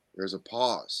 There's a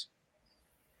pause.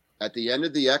 At the end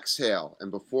of the exhale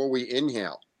and before we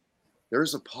inhale,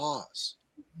 there's a pause.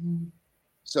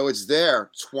 So it's there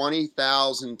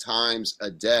 20,000 times a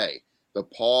day. The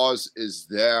pause is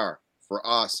there for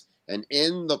us. And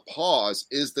in the pause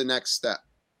is the next step.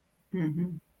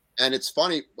 And it's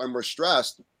funny, when we're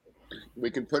stressed, we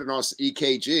can put it on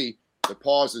EKG. The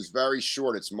pause is very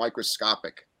short. It's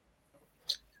microscopic.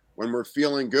 When we're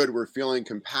feeling good, we're feeling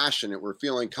compassionate, we're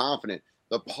feeling confident.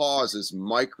 The pause is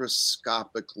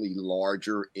microscopically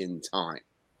larger in time.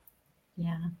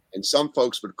 Yeah. And some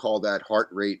folks would call that heart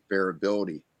rate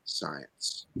variability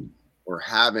science. or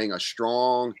having a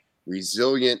strong,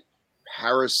 resilient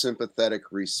parasympathetic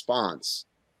response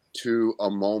to a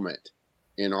moment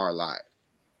in our life.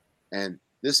 And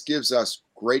this gives us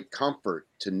great comfort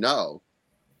to know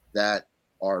that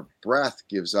our breath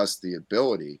gives us the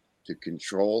ability to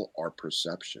control our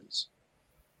perceptions.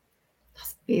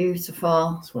 That's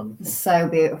beautiful. That's wonderful. So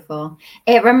beautiful.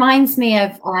 It reminds me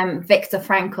of Viktor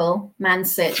Frankl,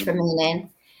 Man's Search for Meaning.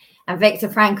 And Viktor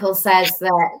Frankl says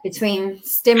that between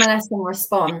stimulus and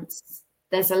response,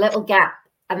 there's a little gap,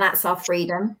 and that's our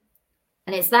freedom.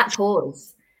 And it's that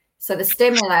pause. So the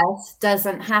stimulus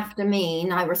doesn't have to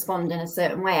mean I respond in a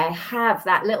certain way. I have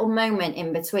that little moment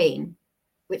in between,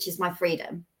 which is my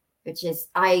freedom, which is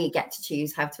I get to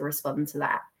choose how to respond to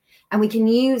that. And we can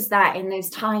use that in those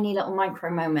tiny little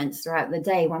micro moments throughout the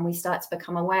day when we start to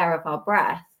become aware of our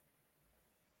breath.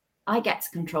 I get to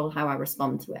control how I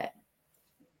respond to it.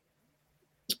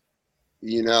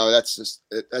 You know, that's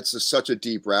such a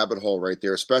deep rabbit hole right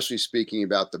there, especially speaking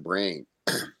about the brain.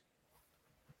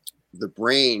 The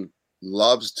brain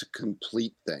loves to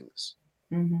complete things.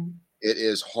 Mm-hmm. It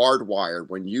is hardwired.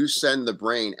 When you send the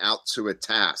brain out to a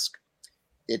task,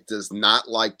 it does not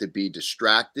like to be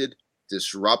distracted,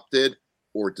 disrupted,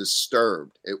 or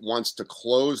disturbed. It wants to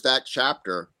close that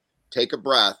chapter, take a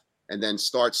breath, and then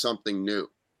start something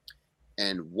new.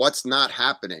 And what's not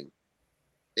happening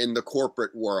in the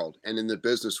corporate world and in the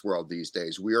business world these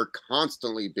days? We are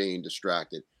constantly being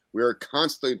distracted. We are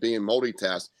constantly being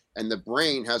multitasked. And the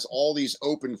brain has all these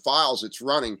open files it's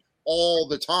running all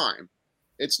the time.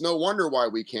 It's no wonder why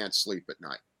we can't sleep at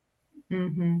night.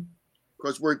 Mm-hmm.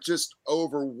 Because we're just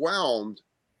overwhelmed,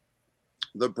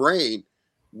 the brain,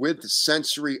 with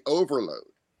sensory overload.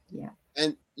 Yeah.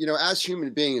 And, you know, as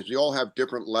human beings, we all have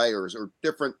different layers or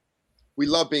different, we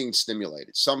love being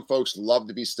stimulated. Some folks love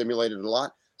to be stimulated a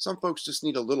lot. Some folks just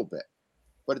need a little bit.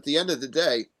 But at the end of the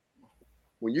day,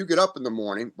 when you get up in the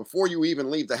morning, before you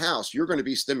even leave the house, you're going to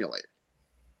be stimulated.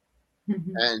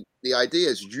 Mm-hmm. And the idea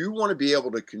is you want to be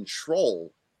able to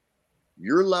control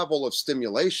your level of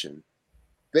stimulation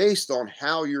based on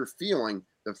how you're feeling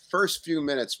the first few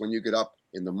minutes when you get up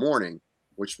in the morning,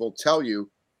 which will tell you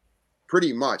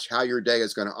pretty much how your day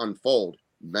is going to unfold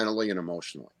mentally and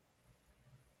emotionally.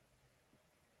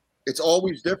 It's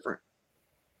always different.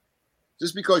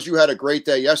 Just because you had a great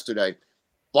day yesterday,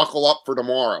 buckle up for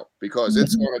tomorrow because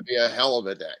it's going to be a hell of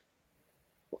a day.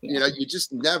 Yeah. You know, you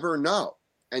just never know.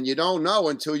 And you don't know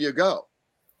until you go.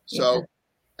 So,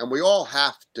 and we all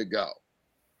have to go.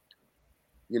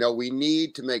 You know, we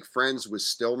need to make friends with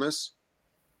stillness,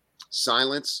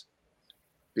 silence,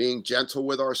 being gentle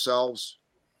with ourselves,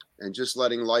 and just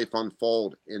letting life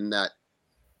unfold in that,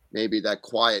 maybe that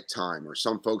quiet time, or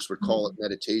some folks would call it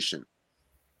meditation.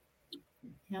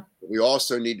 Yep. We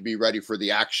also need to be ready for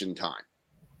the action time.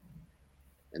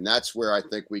 And that's where I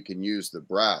think we can use the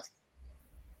breath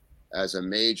as a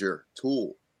major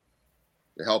tool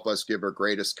to help us give our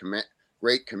great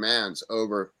commands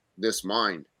over this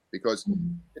mind, because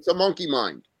it's a monkey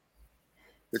mind.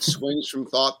 It swings from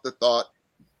thought to thought.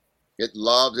 It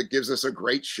loves, it gives us a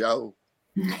great show.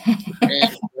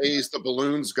 And plays, the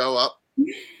balloons go up.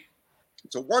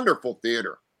 It's a wonderful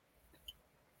theater.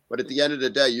 But at the end of the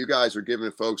day, you guys are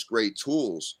giving folks great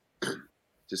tools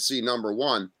to see, number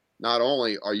one, not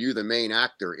only are you the main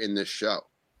actor in this show,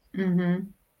 Mm-hmm.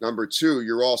 number two,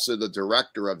 you're also the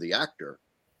director of the actor.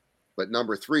 But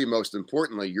number three, most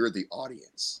importantly, you're the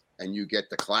audience, and you get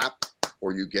to clap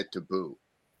or you get to boo.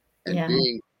 And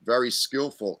being very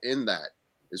skillful in that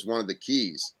is one of the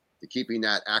keys to keeping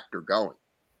that actor going.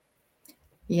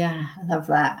 Yeah, I love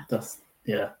that.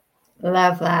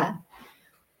 Love that.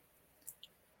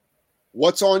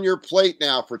 What's on your plate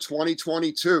now for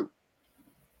 2022?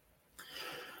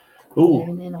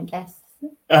 Learning, I guess.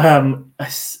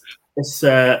 It's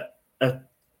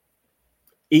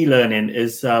e-learning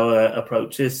is our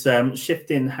approach. Is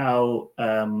shifting how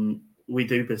we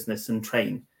do business and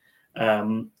train,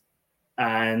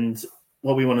 and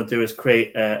what we want to do is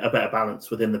create a better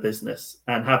balance within the business,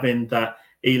 and having that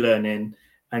e-learning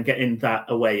and getting that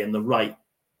away in the right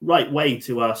way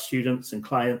to our students and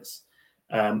clients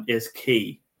is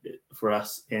key for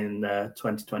us in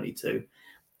 2022.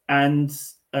 And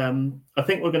I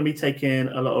think we're going to be taking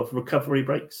a lot of recovery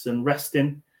breaks and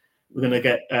resting. We're going to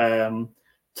get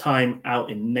time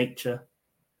out in nature.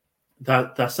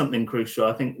 That's something crucial.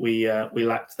 I think we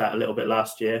lacked that a little bit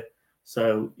last year.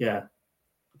 So yeah,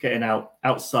 getting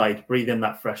outside, breathing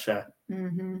that fresh air.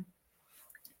 Mm-hmm.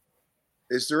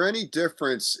 Is there any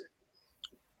difference?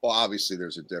 Well, obviously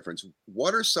there's a difference.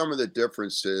 What are some of the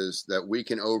differences that we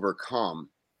can overcome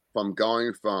from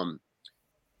going from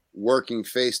working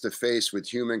face to face with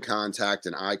human contact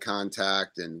and eye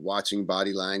contact and watching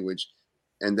body language,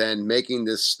 and then making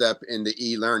this step into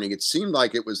e-learning. It seemed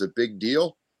like it was a big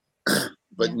deal,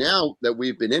 but now that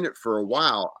we've been in it for a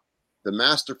while, the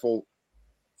masterful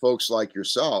folks like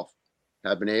yourself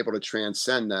have been able to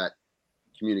transcend that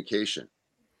communication.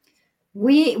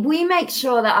 We make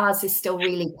sure that ours is still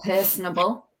really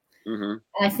personable. Mm-hmm. And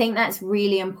I think that's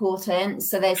really important.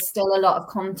 So there's still a lot of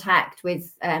contact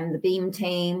with the Beam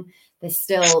team. There's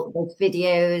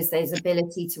videos, there's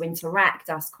ability to interact,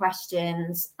 ask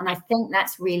questions. And I think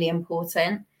that's really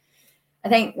important. I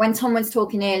think when Tom was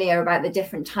talking earlier about the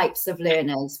different types of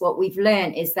learners, what we've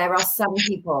learned is there are some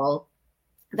people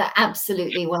that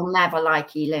absolutely will never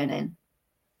like e-learning.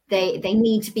 They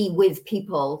need to be with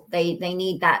people. They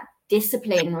need that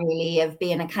discipline really of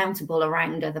being accountable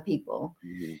around other people.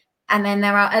 Mm-hmm. And then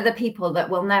there are other people that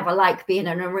will never like being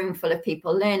in a room full of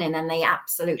people learning, and they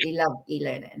absolutely love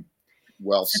e-learning.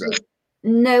 Well said. So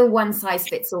no one size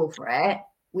fits all for it.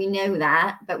 We know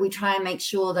that, but we try and make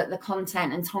sure that the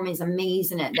content, and Tom is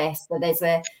amazing at this, that there's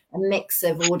a mix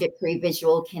of auditory,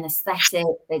 visual, kinesthetic,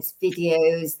 there's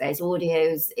videos, there's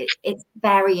audios. It's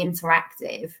very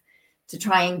interactive to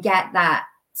try and get that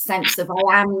sense of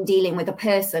I am dealing with a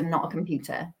person, not a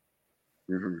computer.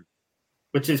 Mm-hmm.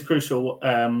 Which is crucial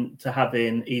to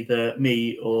having either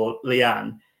me or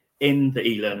Leanne in the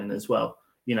e-learning as well.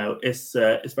 You know, it's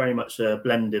very much a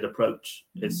blended approach.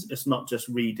 It's not just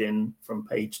reading from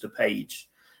page to page.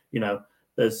 You know,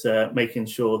 there's making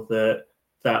sure that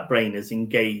that brain is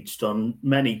engaged on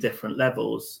many different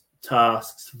levels: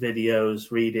 tasks,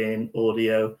 videos, reading,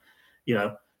 audio, you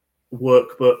know,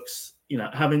 workbooks. You know,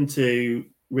 having to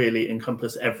really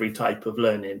encompass every type of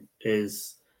learning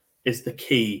is the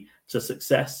key to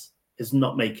success. Is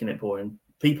not making it boring.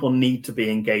 People need to be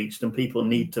engaged, and people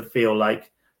need to feel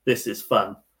like this is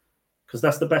fun, because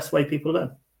that's the best way people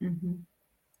learn. Mm-hmm.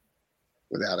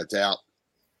 Without a doubt.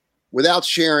 Without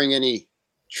sharing any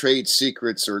trade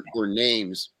secrets or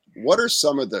names, what are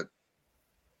some of the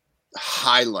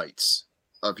highlights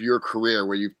of your career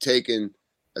where you've taken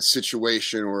a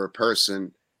situation or a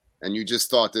person and you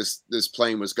just thought this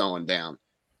plane was going down,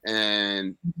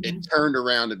 and it turned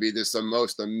around to be the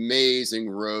most amazing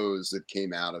rose that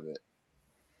came out of it?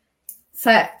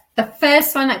 So the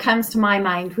first one that comes to my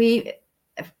mind,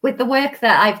 with the work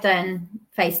that I've done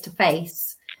face to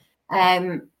face,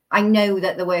 I know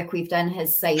that the work we've done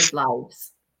has saved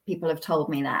lives. People have told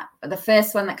me that. But the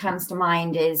first one that comes to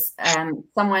mind is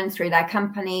someone through their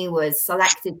company was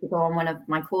selected to go on one of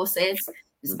my courses. It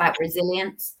was about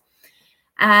resilience.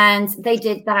 And they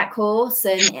did that course,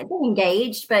 and they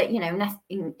engaged, but, you know,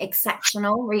 nothing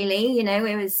exceptional, really. You know,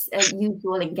 it was a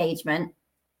usual engagement.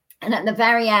 And at the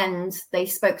very end, they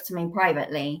spoke to me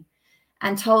privately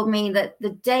and told me that the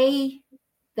day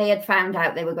they had found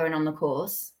out they were going on the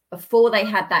course, before they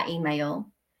had that email,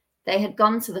 they had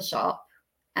gone to the shop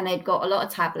and they'd got a lot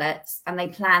of tablets, and they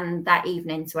planned that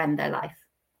evening to end their life.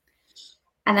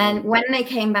 And then when they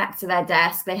came back to their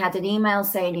desk, they had an email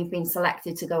saying, you've been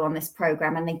selected to go on this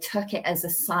program. And they took it as a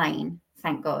sign.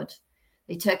 Thank God.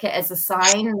 They took it as a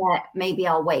sign that maybe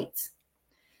I'll wait.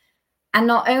 And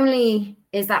not only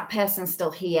is that person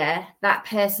still here, that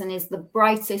person is the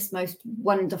brightest, most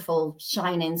wonderful,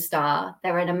 shining star.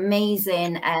 They're an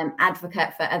amazing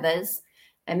advocate for others,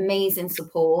 amazing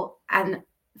support. And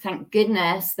thank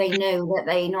goodness they know that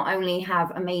they not only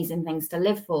have amazing things to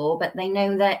live for, but they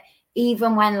know that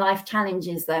even when life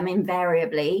challenges them,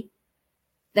 invariably,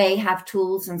 they have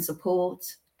tools and support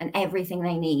and everything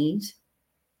they need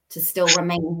to still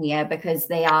remain here, because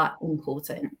they are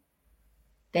important.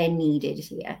 They're needed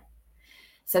here.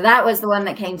 So that was the one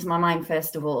that came to my mind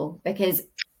first of all, because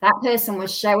that person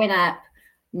was showing up.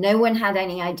 No one had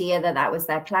any idea that that was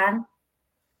their plan.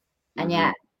 And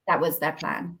yet that was their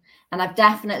plan. And I've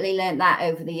definitely learned that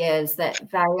over the years,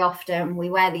 that very often we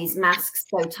wear these masks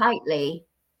so tightly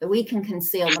that we can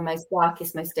conceal the most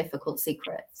darkest, most difficult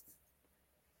secrets.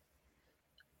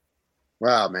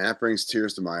 Wow, man, that brings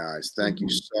tears to my eyes. Thank you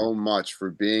so much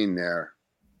for being there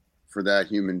for that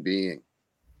human being.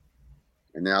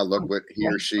 And now look what he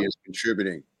or she is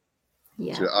contributing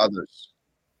to others,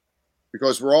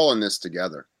 because we're all in this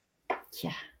together.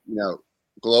 Yeah. You know,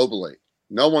 globally,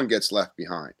 no one gets left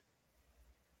behind.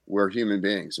 We're human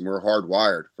beings, and we're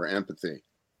hardwired for empathy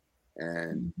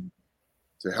and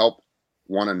to help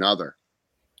one another.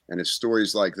 And it's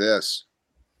stories like this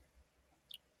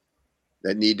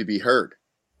that need to be heard.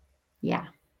 Yeah.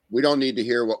 We don't need to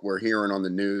hear what we're hearing on the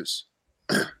news.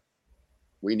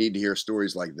 We need to hear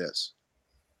stories like this.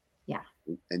 Yeah.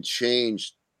 And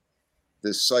change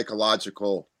this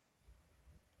psychological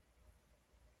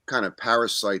kind of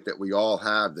parasite that we all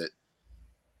have, that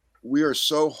we are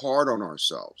so hard on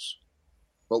ourselves,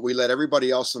 but we let everybody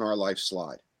else in our life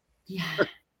slide. Yeah.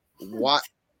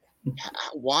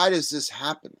 Why does this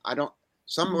happen?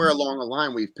 Somewhere along the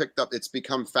line, we've picked up, it's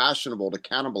become fashionable to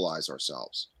cannibalize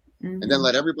ourselves and then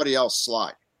let everybody else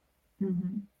slide.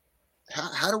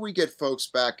 How do we get folks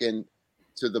back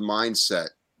into the mindset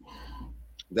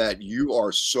that you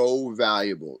are so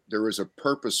valuable? There is a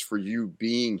purpose for you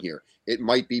being here. It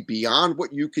might be beyond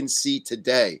what you can see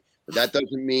today, but that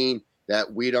doesn't mean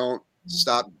that we don't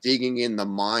stop digging in the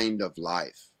mind of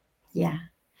life. Yeah.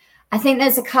 I think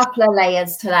there's a couple of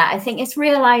layers to that. I think it's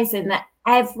realizing that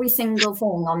every single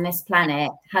thing on this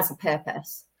planet has a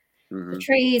purpose. The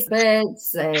trees,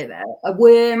 birds, a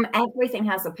worm, everything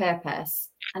has a purpose.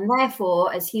 And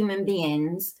therefore, as human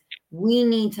beings, we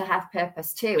need to have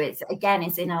purpose too. It's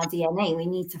in our DNA. We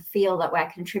need to feel that we're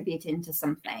contributing to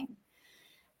something.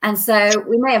 And so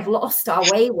we may have lost our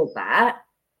way with that,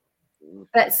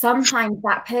 but sometimes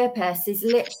that purpose is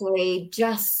literally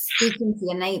just speaking to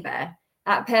your neighbor.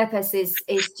 That purpose is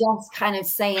just kind of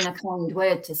saying a kind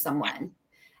word to someone.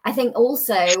 I think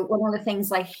also one of the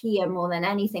things I hear more than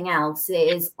anything else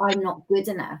is I'm not good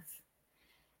enough.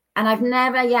 And I've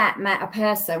never yet met a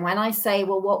person when I say,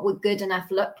 well, what would good enough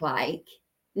look like?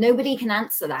 Nobody can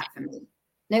answer that for me.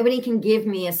 Nobody can give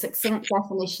me a succinct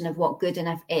definition of what good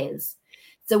enough is.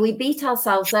 So we beat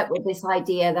ourselves up with this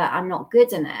idea that I'm not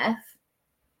good enough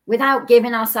without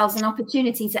giving ourselves an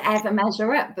opportunity to ever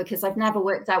measure up, because I've never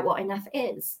worked out what enough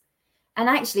is. And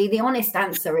actually, the honest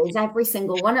answer is every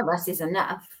single one of us is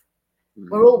enough.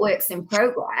 We're all works in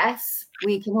progress.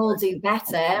 We can all do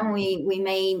better, and we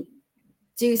may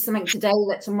do something today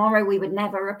that tomorrow we would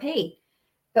never repeat.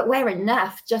 But we're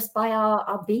enough just by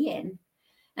our being.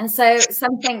 And so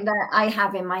something that I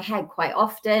have in my head quite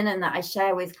often and that I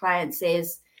share with clients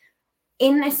is,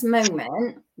 in this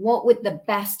moment, what would the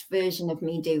best version of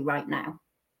me do right now?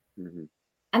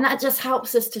 And that just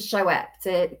helps us to show up,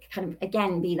 to kind of,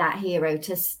 again, be that hero,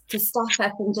 to stop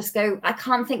up and just go, I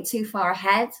can't think too far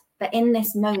ahead, but in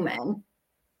this moment,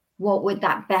 what would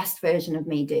that best version of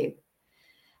me do?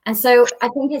 And so I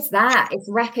think it's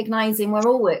recognizing we're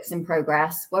all works in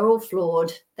progress. We're all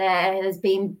flawed. There has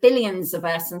been billions of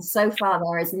us, and so far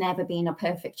there has never been a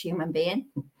perfect human being.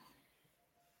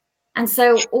 And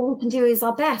so all we can do is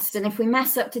our best. And if we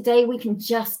mess up today, we can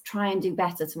just try and do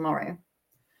better tomorrow.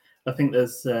 I think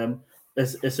there's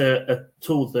a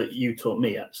tool that you taught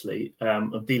me, actually,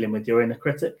 of dealing with your inner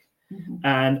critic.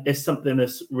 And it's something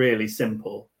that's really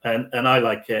simple, and I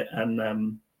like it.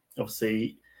 And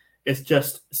obviously, it's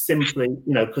just simply,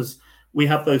 because we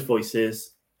have those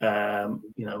voices, and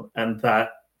that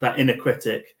inner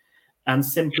critic, and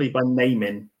simply by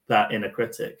naming that inner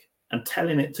critic and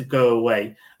telling it to go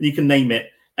away. You can name it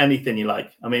anything you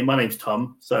like. I mean, my name's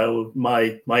Tom, so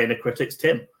my inner critic's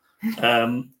Tim.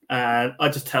 And I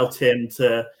just tell Tim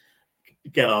to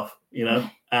get off,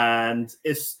 and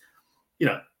it's,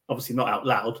 obviously not out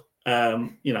loud,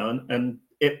 and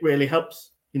it really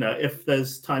helps. If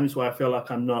there's times where I feel like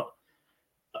I'm not,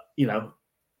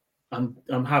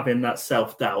 I'm having that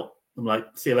self-doubt, I'm like,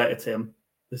 see you later, Tim.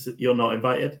 You're not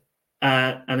invited.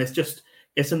 And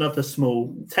it's another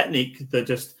small technique that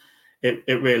just,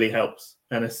 it really helps.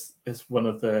 And it's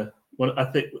I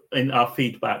think in our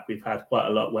feedback, we've had quite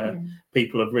a lot where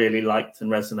people have really liked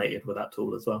and resonated with that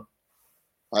tool as well.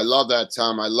 I love that,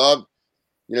 Tom. I love,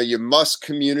 you must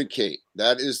communicate.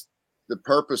 That is the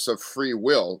purpose of free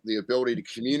will, the ability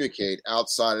to communicate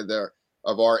outside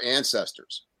of our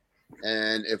ancestors.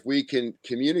 And if we can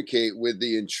communicate with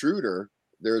the intruder,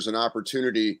 there's an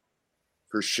opportunity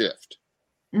for shift.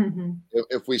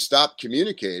 If we stop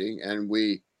communicating and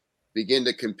we begin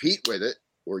to compete with it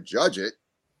or judge it,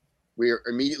 we are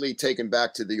immediately taken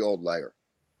back to the old layer.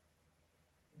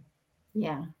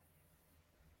 Yeah.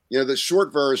 The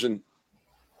short version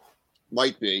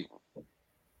might be,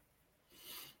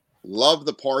 love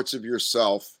the parts of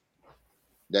yourself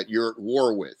that you're at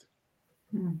war with.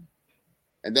 And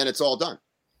then it's all done,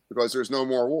 because there's no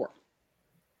more war.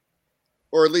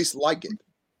 Or at least like it.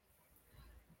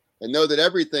 And know that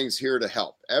everything's here to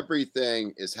help.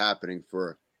 Everything is happening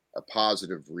for a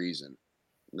positive reason.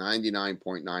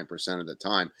 99.9% of the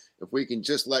time, if we can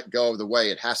just let go of the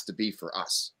way it has to be for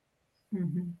us,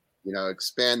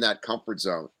 expand that comfort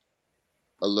zone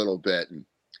a little bit. And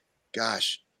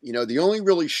gosh, the only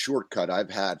really shortcut I've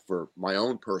had for my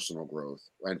own personal growth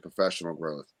and professional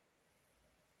growth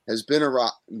has been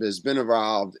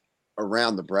evolved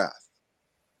around the breath.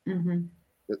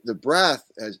 The breath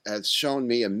has shown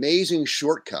me amazing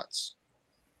shortcuts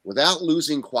without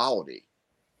losing quality.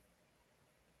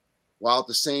 while at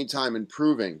the same time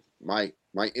improving my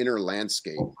inner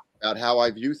landscape about how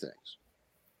I view things.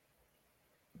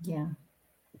 Yeah.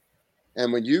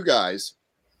 And when you guys,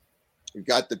 you've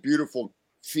got the beautiful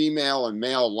female and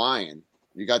male lion,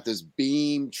 you got this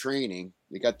beam training,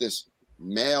 you got this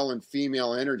male and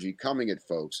female energy coming at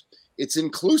folks. It's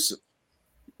inclusive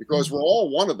because we're all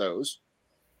one of those.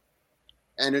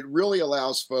 And it really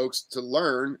allows folks to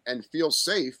learn and feel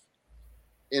safe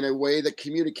in a way that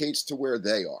communicates to where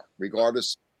they are,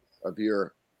 regardless of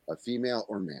you're a female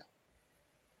or male.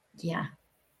 Yeah.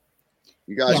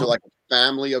 You guys are like a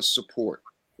family of support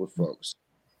for folks.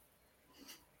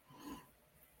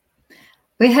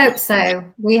 We hope so.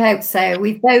 We hope so.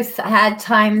 We've both had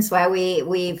times where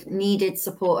we've needed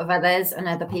support of others and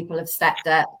other people have stepped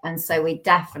up. And so we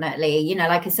definitely, you know,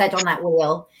 like I said on that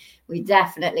wheel, we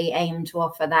definitely aim to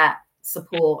offer that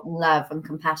support and love and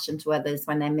compassion to others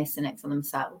when they're missing it for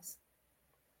themselves.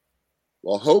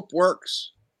 Well, hope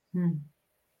works.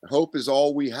 Hope is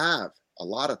all we have a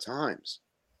lot of times.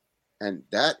 And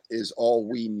that is all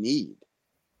we need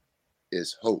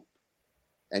is hope.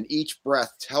 And each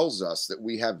breath tells us that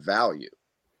we have value,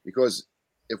 because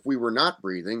if we were not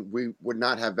breathing, we would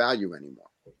not have value anymore.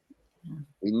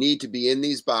 We need to be in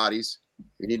these bodies.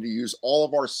 We need to use all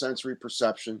of our sensory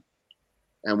perception,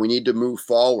 and we need to move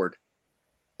forward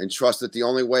and trust that the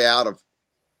only way out of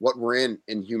what we're in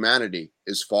humanity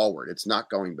is forward. It's not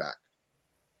going back.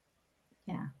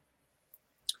 Yeah.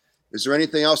 Is there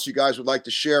anything else you guys would like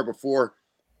to share before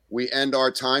we end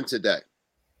our time today?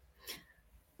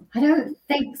 I don't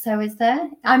think so, is there?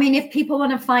 I mean, if people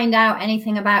want to find out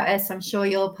anything about us, I'm sure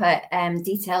you'll put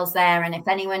details there. And if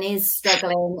anyone is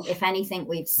struggling, if anything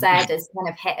we've said has kind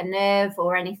of hit a nerve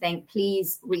or anything,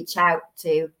 please reach out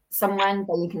to someone,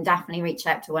 but you can definitely reach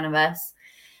out to one of us.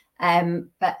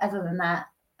 But other than that,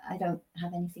 I don't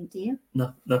have anything. Do you?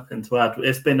 No, nothing to add.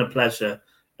 It's been a pleasure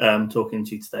talking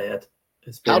to you today, Ed.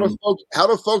 It's been... How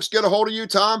do folks get a hold of you,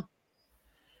 Tom?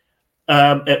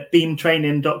 At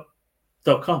beamtraining.com.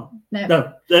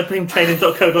 No,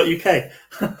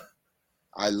 beamtraining.co.uk.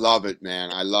 I love it,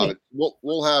 man. I love it.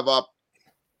 We'll have up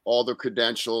all the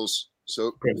credentials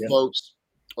so folks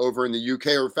over in the UK,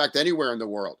 or in fact anywhere in the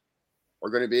world,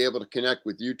 are going to be able to connect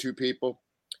with you two people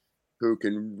who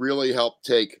can really help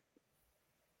take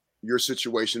your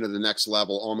situation to the next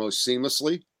level almost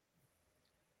seamlessly.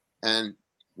 And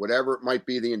whatever it might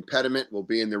be, the impediment will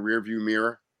be in the rearview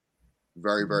mirror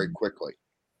very, very quickly.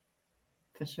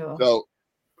 For sure. So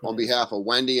on behalf of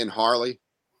Wendy and Harley,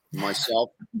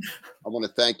 myself, I want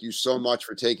to thank you so much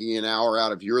for taking an hour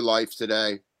out of your life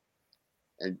today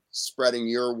and spreading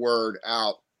your word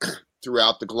out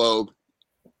throughout the globe.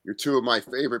 You're two of my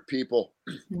favorite people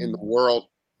in the world.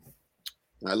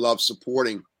 And I love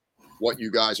supporting what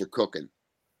you guys are cooking.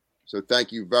 So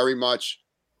thank you very much.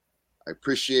 I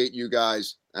appreciate you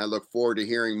guys. And I look forward to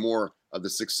hearing more of the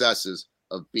successes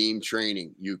of Beam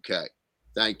Training UK.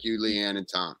 Thank you, Leanne and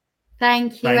Tom.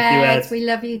 Thank you, Ed. We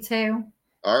love you too.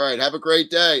 All right. Have a great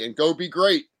day and go be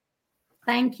great.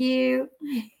 Thank you.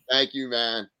 Thank you,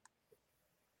 man.